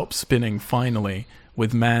wheel stops spinning finally,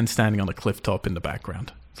 with man standing on the cliff top in the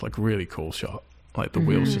background. It's like a really cool shot. Like the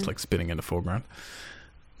wheel's just like spinning in the foreground.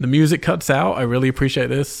 The music cuts out. I really appreciate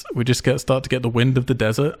this. We just start to get the wind of the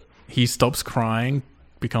desert. He stops crying,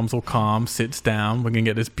 becomes all calm, sits down. We're going to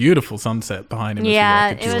get this beautiful sunset behind him. Yeah,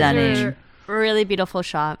 it was a really beautiful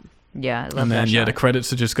shot. Yeah, I love and then, that shot. the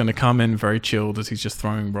credits are just going to come in very chilled as he's just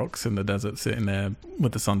throwing rocks in the desert, sitting there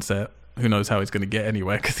with the sunset. Who knows how he's going to get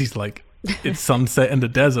anywhere because he's like, it's sunset in the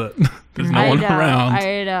desert. There's no one around.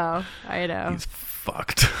 I know. He's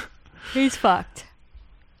fucked.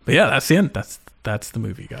 But yeah, that's the end. That's the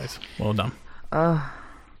movie, guys. Well done. I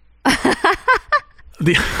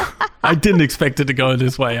didn't expect it to go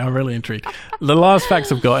this way. I'm really intrigued. The last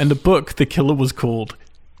facts I've got, in the book, the killer was called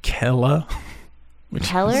Keller.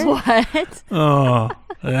 Keller? What? Oh,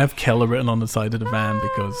 I have Keller written on the side of the van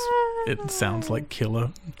because it sounds like killer.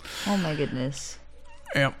 Oh my goodness.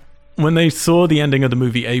 Yeah. When they saw the ending of the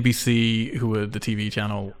movie, ABC, who were the TV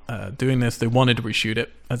channel doing this, they wanted to reshoot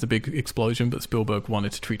it as a big explosion, but Spielberg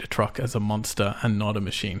wanted to treat a truck as a monster and not a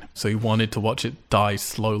machine. So he wanted to watch it die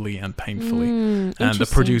slowly and painfully. And the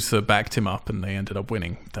producer backed him up, and they ended up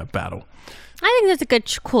winning that battle. I think that's a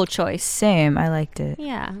good, cool choice. Same. I liked it.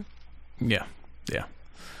 Yeah. Yeah.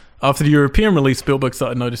 After the European release, Spielberg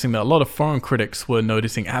started noticing that a lot of foreign critics were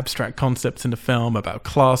noticing abstract concepts in the film about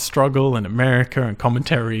class struggle in America and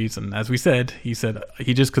commentaries. And as we said, he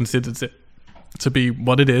just considers it to be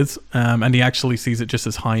what it is. And he actually sees it just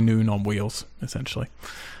as High Noon on wheels, essentially.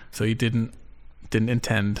 So he didn't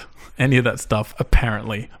intend any of that stuff,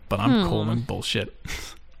 apparently. But I'm calling bullshit.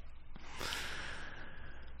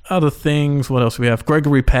 Other things, what else we have?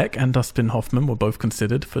 Gregory Peck and Dustin Hoffman were both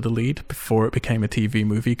considered for the lead before it became a TV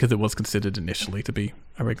movie, because it was considered initially to be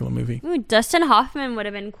a regular movie. Ooh, Dustin Hoffman would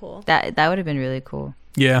have been cool. That would have been really cool.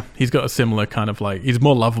 Yeah, he's got a similar kind of like, he's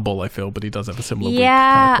more lovable, I feel, but he does have a similar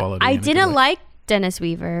kind of quality. I didn't like Dennis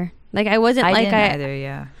Weaver. Like I wasn't I didn't either,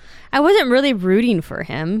 yeah. I wasn't really rooting for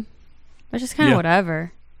him. It was just kind of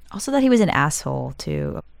whatever. Also that he was an asshole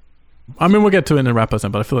too. I mean, we'll get to it in the wrap-up,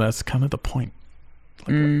 but I feel that's kind of the point.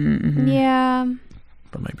 Like, yeah.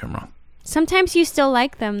 But maybe I'm wrong. Sometimes you still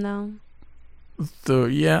like them, though. So,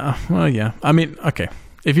 yeah. Well, yeah. I mean, okay.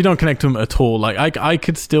 If you don't connect to him at all, like, I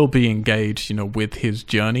could still be engaged, with his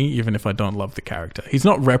journey, even if I don't love the character. He's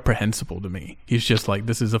not reprehensible to me. He's just like,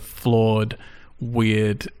 this is a flawed,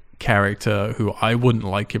 weird character who I wouldn't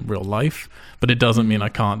like in real life, but it doesn't mean I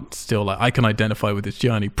can't still, like, I can identify with his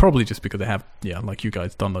journey, probably just because I have, like you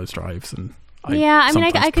guys, done those drives and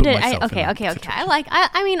I could.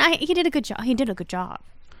 He did a good job. He did a good job.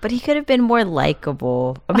 But he could have been more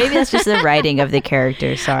likable. Or maybe that's just the writing of the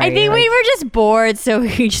character. Sorry. I think we were just bored, so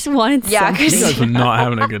we just wanted something. You guys were not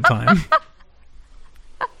having a good time.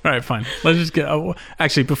 All right, fine. Let's just get...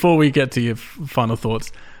 actually, before we get to your final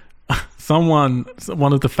thoughts,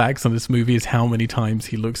 one of the facts on this movie is how many times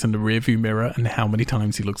he looks in the rearview mirror and how many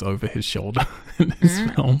times he looks over his shoulder in this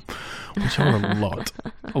film, which are a lot.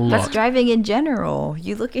 That's driving in general.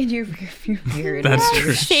 You look in your rearview mirror. That's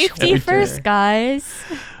true. Safety first, guys.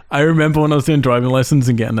 I remember when I was doing driving lessons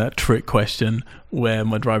and getting that trick question where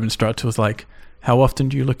my driving instructor was like, how often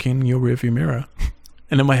do you look in your rearview mirror?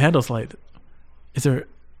 And in my head I was like,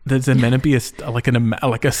 there's there meant to be a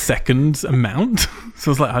second's amount? So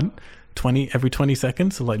I was like, 20 every 20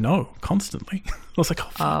 seconds? So like, no, constantly. I was like, oh,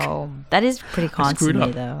 fuck. Oh, that is pretty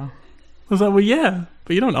constantly though. I was like, well, yeah,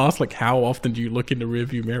 but you don't ask like how often do you look in the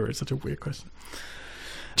rearview mirror? It's such a weird question.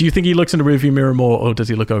 Do you think he looks in the rearview mirror more, or does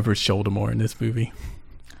he look over his shoulder more in this movie?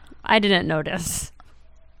 I didn't notice.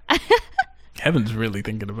 Kevin's really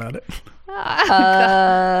thinking about it.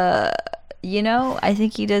 I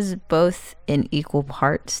think he does both in equal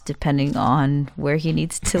parts depending on where he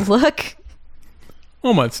needs to look.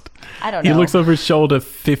 Almost. I don't know. He looks over his shoulder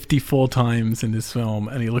 54 times in this film,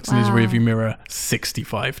 and he looks in his rearview mirror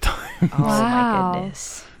 65 times. Oh my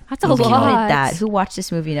goodness. That's a Who lot. counted that? Who watched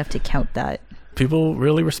this movie enough to count that? People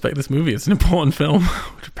really respect this movie. It's an important film,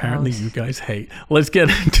 which apparently you guys hate. Let's get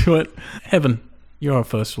into it. Evan, you're our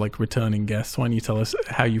first returning guest. Why don't you tell us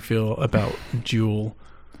how you feel about Jewel?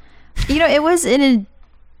 It was an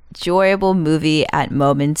enjoyable movie at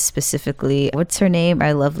moments. Specifically, what's her name?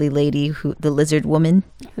 Our lovely lady, the lizard woman,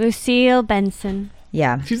 Lucille Benson.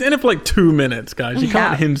 Yeah, she's in it for 2 minutes, guys. You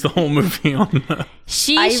can't hinge the whole movie on her.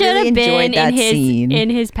 She I should really have been enjoyed that scene. in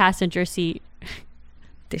his passenger seat.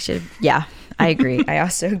 They should. Yeah, I agree. I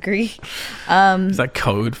also agree. Is that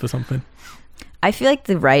code for something? I feel like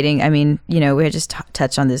the writing. I mean, we had just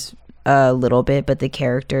touched on this a little bit, but the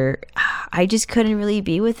character, I just couldn't really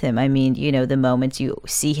be with him. I mean, the moments you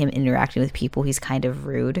see him interacting with people, he's kind of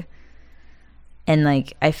rude, and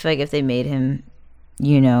I feel like if they made him,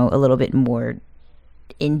 a little bit more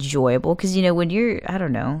enjoyable, because when you're, I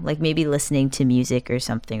don't know, maybe listening to music or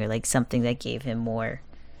something, or something that gave him more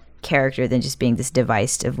character than just being this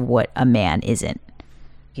device of what a man isn't,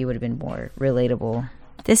 he would have been more relatable.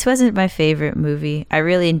 This wasn't my favorite movie. I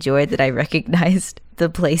really enjoyed that I recognized the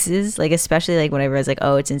places, especially whenever I was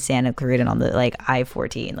oh, it's in Santa Clarita on the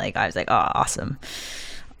I-14. I was oh, awesome.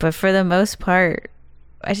 But for the most part,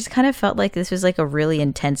 I just kind of felt like this was a really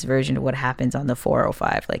intense version of what happens on the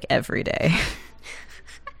 405 every day.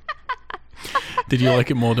 Did you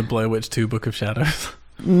like it more than Blair Witch 2 Book of Shadows?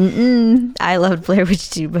 I loved Blair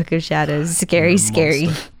Witch 2 Book of Shadows. Scary.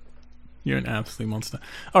 You're an absolute monster.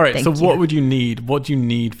 All right, Thank so you. what would you need? What do you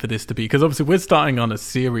need for this to be? Because obviously we're starting on a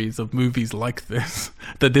series of movies like this,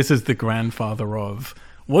 that this is the grandfather of.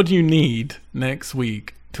 What do you need next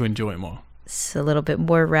week to enjoy more? It's a little bit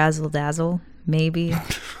more razzle dazzle, maybe.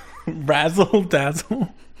 Razzle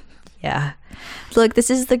dazzle? Yeah. Look,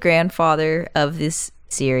 this is the grandfather of this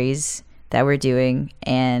series that we're doing,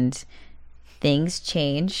 and things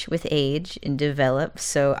change with age and develop,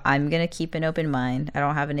 so I'm gonna keep an open mind. I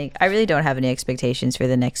really don't have any expectations for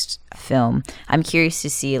the next film. I'm curious to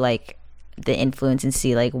see the influence and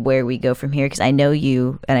see where we go from here, because I know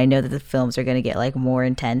you, and I know that the films are gonna get more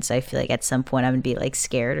intense. I feel at some point I'm gonna be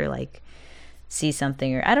scared or see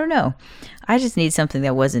something, or I don't know. I just need something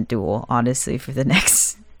that wasn't Duel, honestly, for the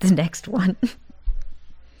next one.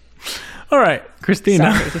 All right,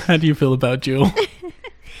 Christina, Sorry. how do you feel about Jewel?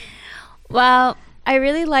 Well, I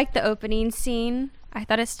really liked the opening scene. I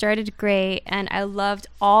thought it started great, and I loved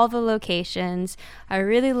all the locations. I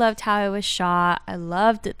really loved how it was shot. I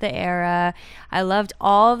loved the era. I loved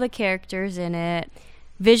all the characters in it.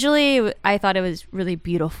 Visually, I thought it was really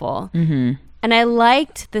beautiful. Mm-hmm. And I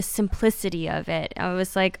liked the simplicity of it. I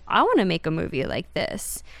was I want to make a movie like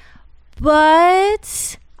this.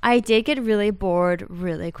 But I did get really bored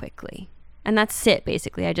really quickly. And that's it,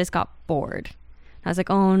 basically. I just got bored. I was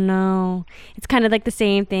oh no, it's kind of the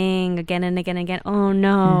same thing again and again and again. Oh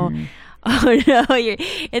no, oh no,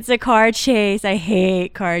 it's a car chase. I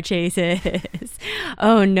hate car chases.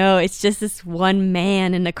 Oh no, it's just this one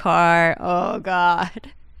man in the car. Oh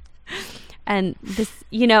God. And this,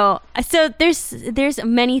 so there's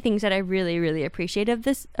many things that I really, really appreciate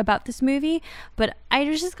about this movie, but I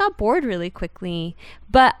just got bored really quickly.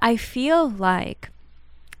 But I feel like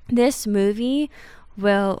this movie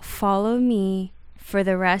will follow me for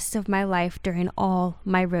the rest of my life during all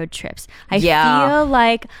my road trips. I feel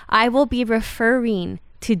like I will be referring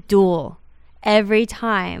to Duel every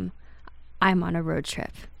time I'm on a road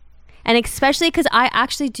trip. And especially because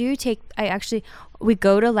we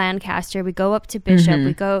go to Lancaster, we go up to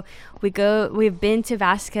Bishop, we've been to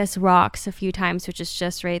Vasquez Rocks a few times, which is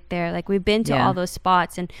just right there. Like we've been to all those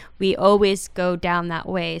spots, and we always go down that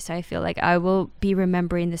way. So I feel like I will be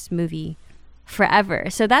remembering this movie forever.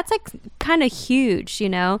 So that's like kind of huge, you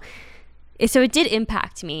know? So it did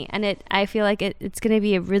impact me, and I feel like it's going to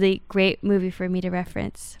be a really great movie for me to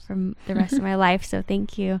reference from the rest of my life. So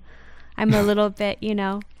thank you. I'm a little bit, you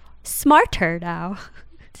know, smarter now.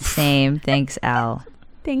 Same. Thanks, Al.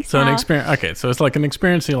 Thanks, So Al. an experience. Okay, so it's like an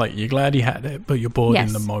experience. You're glad you had it, but you're bored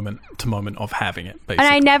in the moment of having it. Basically.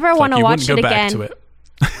 And I never It's want to you watch wouldn't it go back again. to it.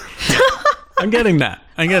 I'm getting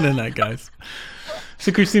that, guys.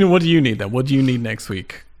 So Christina, what do you need then? What do you need next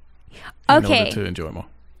week in order to enjoy it more?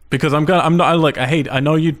 Because I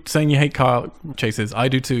know you're saying you hate car chases. I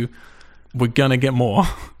do too. We're gonna get more.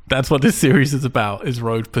 That's what this series is about, is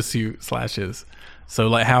road pursuit slashes. So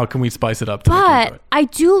like, how can we spice it up to make you enjoy But it? I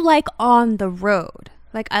do like on the road.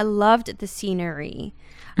 Like I loved the scenery.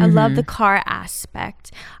 I love the car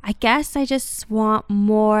aspect. I guess I just want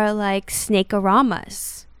more like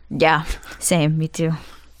Snake-oramas. Yeah. Same. Me too.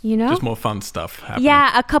 You know? Just more fun stuff happening.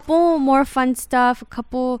 Yeah, a couple more fun stuff,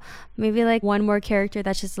 maybe like one more character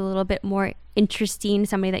that's just a little bit more interesting,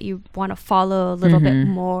 somebody that you want to follow a little bit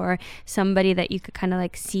more, somebody that you could kind of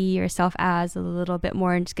like see yourself as a little bit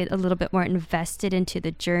more and just get a little bit more invested into the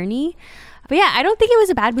journey. But yeah, I don't think it was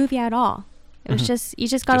a bad movie at all. It was just, you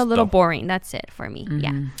just got a little boring. That's it for me.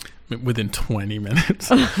 Yeah. Within 20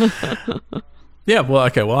 minutes. Yeah, well,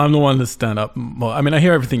 okay. Well, I'm the one to stand up. Well, I mean, I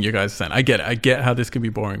hear everything you guys are saying. I get it. I get how this can be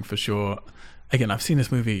boring for sure. Again, I've seen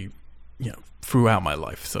this movie, throughout my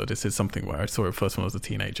life. So this is something where I saw it first when I was a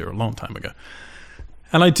teenager a long time ago.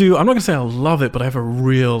 And I'm not going to say I love it, but I have a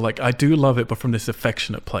real, I do love it, but from this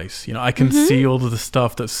affectionate place. I can see all of the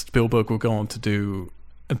stuff that Spielberg will go on to do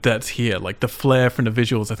that's here. Like the flair from the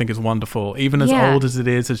visuals, I think is wonderful. Even as old as it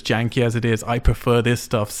is, as janky as it is, I prefer this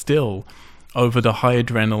stuff still over the high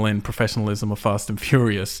adrenaline professionalism of Fast and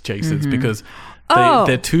Furious chases because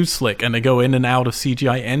they're too slick and they go in and out of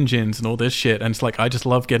CGI engines and all this shit. And it's like, I just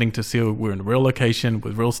love getting to see we're in a real location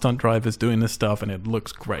with real stunt drivers doing this stuff, and it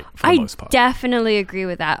looks great for the most part. I definitely agree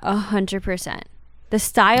with that 100%. The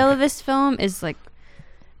style of this film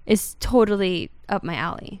is totally up my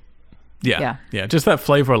alley. Yeah. Just that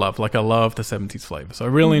flavor I love. I love the 70s flavor. So I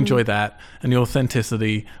really enjoy that. And the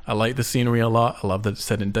authenticity. I like the scenery a lot. I love that it's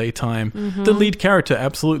set in daytime. The lead character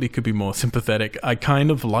absolutely could be more sympathetic. I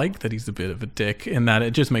kind of like that he's a bit of a dick in that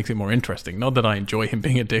it just makes it more interesting. Not that I enjoy him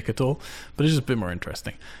being a dick at all, but it's just a bit more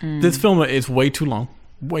interesting. This film is way too long.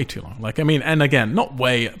 Way too long. And again, not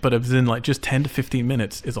way, but it's in just 10 to 15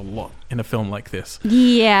 minutes is a lot in a film like this.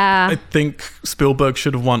 Yeah. I think Spielberg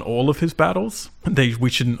should have won all of his battles.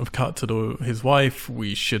 We shouldn't have cut to his wife.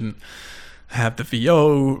 We shouldn't have the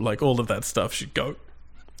VO. All of that stuff should go.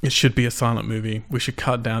 It should be a silent movie. We should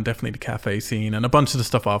cut down definitely the cafe scene and a bunch of the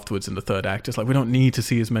stuff afterwards in the third act. It's we don't need to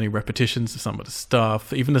see as many repetitions of some of the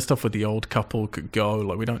stuff. Even the stuff with the old couple could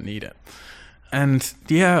go. We don't need it. And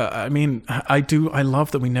yeah, I mean, I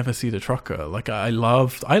love that we never see the trucker. I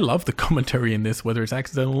love the commentary in this, whether it's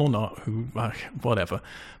accidental or not, whatever.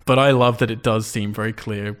 But I love that it does seem very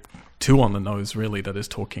clear, too on the nose, really, that it's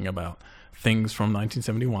talking about things from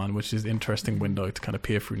 1971, which is an interesting window to kind of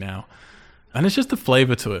peer through now. And it's just the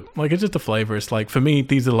flavor to it. It's just the flavor. It's for me,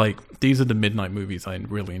 these are the midnight movies I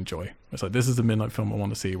really enjoy. It's this is the midnight film I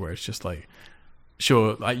want to see, where it's just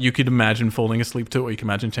sure, you could imagine falling asleep to it, or you can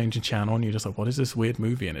imagine changing channel and you're just what is this weird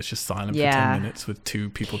movie? And it's just silent for 10 minutes with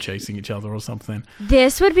two people chasing each other or something.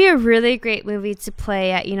 This would be a really great movie to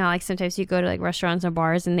play at, sometimes you go to restaurants or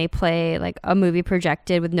bars and they play a movie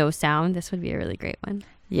projected with no sound. This would be a really great one.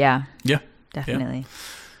 Yeah. Yeah. Definitely.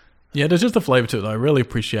 Yeah, there's just a flavor to it that I really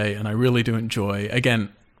appreciate and I really do enjoy. Again,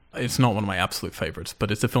 it's not one of my absolute favorites,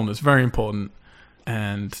 but it's a film that's very important.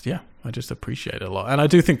 And yeah, I just appreciate it a lot. And I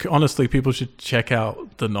do think, honestly, people should check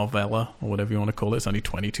out the novella, or whatever you want to call it. It's only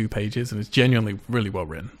 22 pages, and it's genuinely really well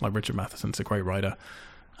written. Richard Matheson's a great writer.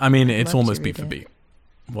 I mean, it's almost beat for beat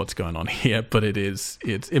what's going on here, but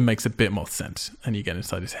it makes a bit more sense, and you get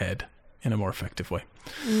inside his head in a more effective way.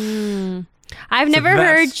 I've never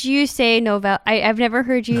heard you say novella. I've never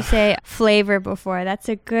heard you say flavor before. That's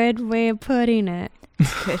a good way of putting it.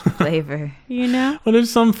 Good flavor. Well, there's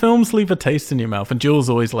some films leave a taste in your mouth, and Jules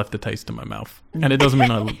always left a taste in my mouth, and it doesn't mean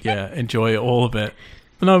I enjoy all of it.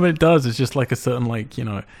 But no, but it does. It's just a certain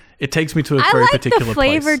it takes me to a very particular place.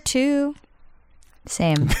 I like the flavor too.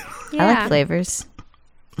 Same. Yeah. I like flavors.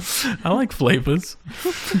 I like flavors.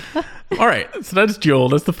 All right, so that's Duel.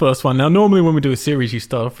 That's the first one. Now, normally when we do a series, you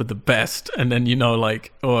start off with the best, and then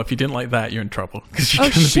like, oh, if you didn't like that, you're in trouble because you're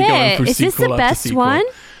going to be going through Is this the best one?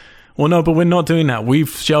 Well, no, but we're not doing that. We've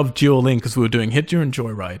shoved Duel in because we were doing Hitcher and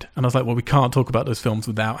Joyride, and I was like, well, we can't talk about those films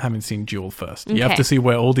without having seen Duel first. You have to see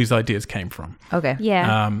where all these ideas came from. Okay.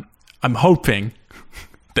 Yeah. I'm hoping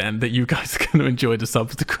then that you guys are going to enjoy the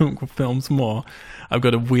subsequent films more. I've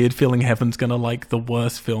got a weird feeling Heaven's going to like the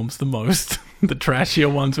worst films the most. The trashier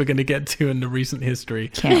ones we're going to get to in the recent history.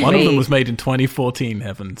 Can't One wait. of them was made in 2014,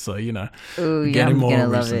 Heaven. So, Ooh, yeah, getting I'm more going to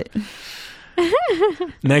love recent.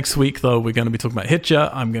 it. Next week, though, we're going to be talking about Hitcher.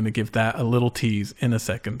 I'm going to give that a little tease in a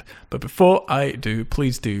second. But before I do,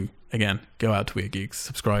 please do, again, go out to Weird Geeks,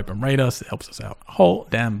 subscribe and rate us. It helps us out a whole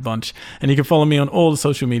damn bunch. And you can follow me on all the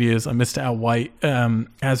social medias. I'm Mr. Al White.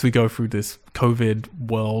 As we go through this COVID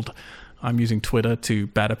world, I'm using Twitter to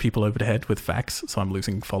batter people over the head with facts. So I'm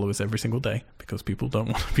losing followers every single day because people don't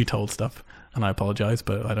want to be told stuff. And I apologize,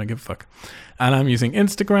 but I don't give a fuck. And I'm using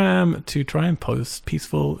Instagram to try and post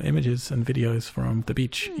peaceful images and videos from the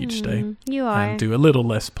beach each day. You are. And do a little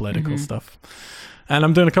less political stuff. And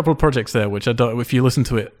I'm doing a couple of projects there, which I don't, if you listen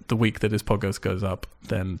to it the week that this podcast goes up,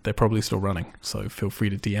 then they're probably still running. So feel free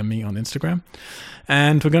to DM me on Instagram.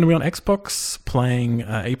 And we're going to be on Xbox playing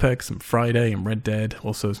Apex and Friday and Red Dead,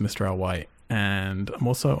 also as Mr. Al White. And I'm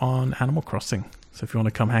also on Animal Crossing. So if you want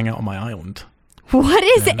to come hang out on my island. What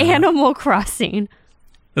is Then, Animal Crossing?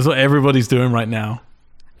 That's what everybody's doing right now.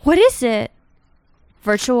 What is it?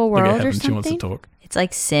 Virtual Look at world or Heaven, she wants to something? talk. It's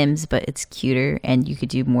like Sims, but it's cuter, and you could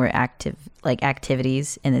do more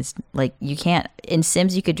activities. And it's like you can't in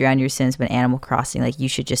Sims you could drown your Sims, but Animal Crossing, like you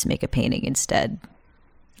should just make a painting instead.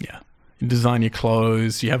 Yeah. You design your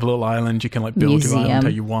clothes. You have a little island. You can like build your island Museum. how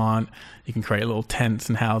you want. You can create little tents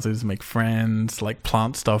and houses, make friends, like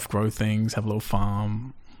plant stuff, grow things, have a little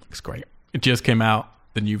farm. It's great. It just came out,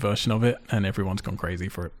 the new version of it, and everyone's gone crazy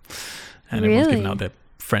for it. And everyone's giving Really? out their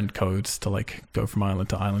friend codes to like go from island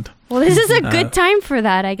to island. Well, this is a good time for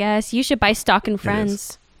that, I guess. You should buy stock in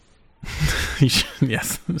friends. You should-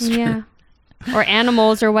 yes, that's true. Yeah. Or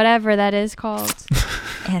animals or whatever that is called.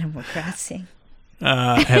 Animal Crossing.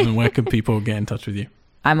 Heaven, where can people get in touch with you?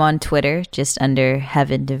 I'm on Twitter, just under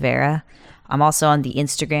Heaven Devera. I'm also on the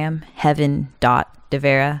Instagram,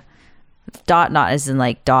 heaven.devera. Dot, not as in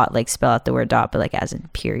like dot, like spell out the word dot, but like as in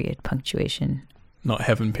period, punctuation. Not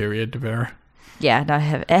Heaven period, Devera. Yeah, not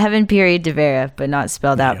Heaven period Devera, but not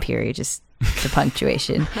spelled There out you go. period, just the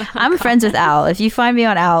punctuation. I'm friends with Al. If you find me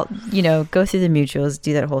on Al, go through the mutuals,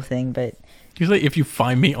 do that whole thing. But Usually if you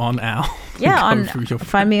find me on Al, yeah, go through your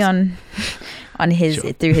find me on his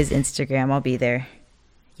Sure. through his Instagram. I'll be there.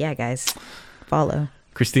 Yeah, guys, follow.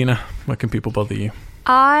 Christina, where can people bother you?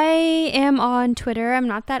 I am on Twitter. I'm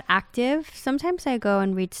not that active. Sometimes I go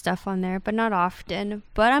and read stuff on there, but not often.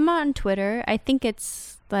 But I'm on Twitter. I think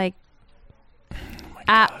it's like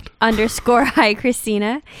 @_ hi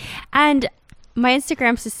Christina. And my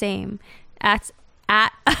Instagram's the same. At @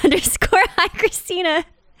 hi Christina.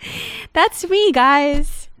 That's me,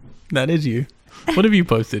 guys. That is you. What have you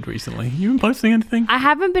posted recently? You been posting anything? I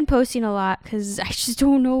haven't been posting a lot because I just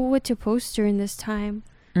don't know what to post during this time.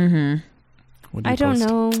 Mm-hmm. What do you I don't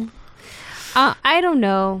post? know. I don't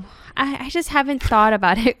know. I just haven't thought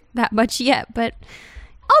about it that much yet, but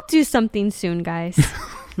I'll do something soon, guys.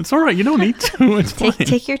 It's all right. You don't need to. It's fine.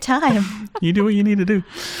 Take your time. You do what you need to do.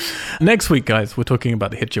 Next week, guys, we're talking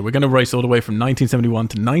about the Hitcher. We're going to race all the way from 1971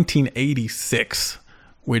 to 1986,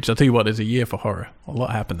 which I'll tell you what is a year for horror. A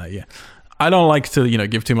lot happened that year. I don't like to,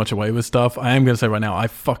 give too much away with stuff. I am going to say right now, I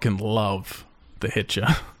fucking love the Hitcher.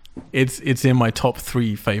 It's in my top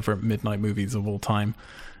 3 favorite midnight movies of all time.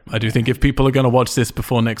 I do think if people are going to watch this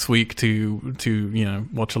before next week to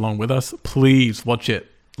watch along with us, please watch it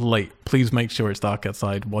late. Please make sure it's dark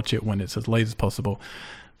outside. Watch it when it's as late as possible.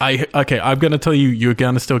 I'm going to tell you, you're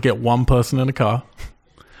going to still get one person in a car,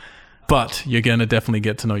 but you're going to definitely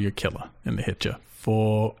get to know your killer in the Hitcher.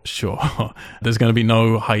 For sure. There's going to be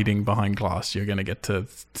no hiding behind glass. You're going to get to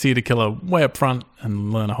see the killer way up front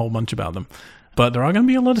and learn a whole bunch about them. But there are going to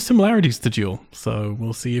be a lot of similarities to Duel. So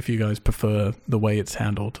we'll see if you guys prefer the way it's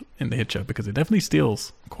handled in the Hitcher, because it definitely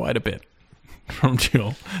steals quite a bit from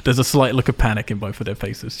Duel. There's a slight look of panic in both of their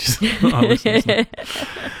faces. Just our listeners.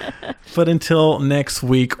 But until next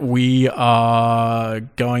week, we are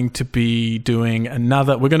going to be doing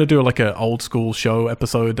we're going to do like an old school show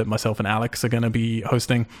episode that myself and Alex are going to be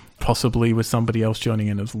hosting, possibly with somebody else joining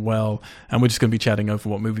in as well. And we're just going to be chatting over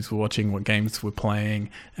what movies we're watching, what games we're playing,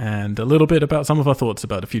 and a little bit about some of our thoughts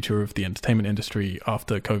about the future of the entertainment industry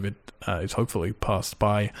after COVID is hopefully passed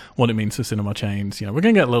by, what it means for cinema chains. We're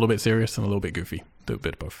going to get a little bit serious and a little little bit goofy, do a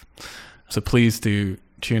bit of both. So please do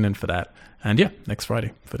tune in for that. And yeah, next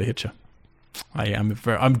Friday for the Hitcher.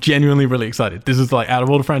 I'm genuinely really excited. This is like, out of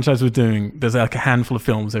all the franchises we're doing, there's like a handful of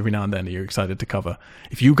films every now and then that you're excited to cover.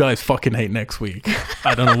 If you guys fucking hate next week,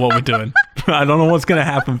 I don't know what we're doing. I don't know what's going to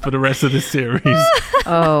happen for the rest of this series.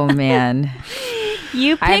 Oh, man.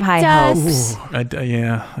 You I have picked high us. hopes. I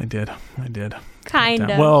did.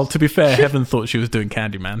 Kind of. Well, to be fair, Heaven thought she was doing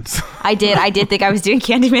Candyman. So. I did think I was doing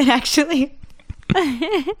Candyman, actually.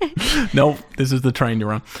 Nope, this is the train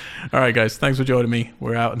you're on. All right, guys, thanks for joining me.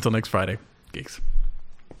 We're out until next Friday. Geeks.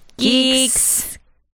 Geeks.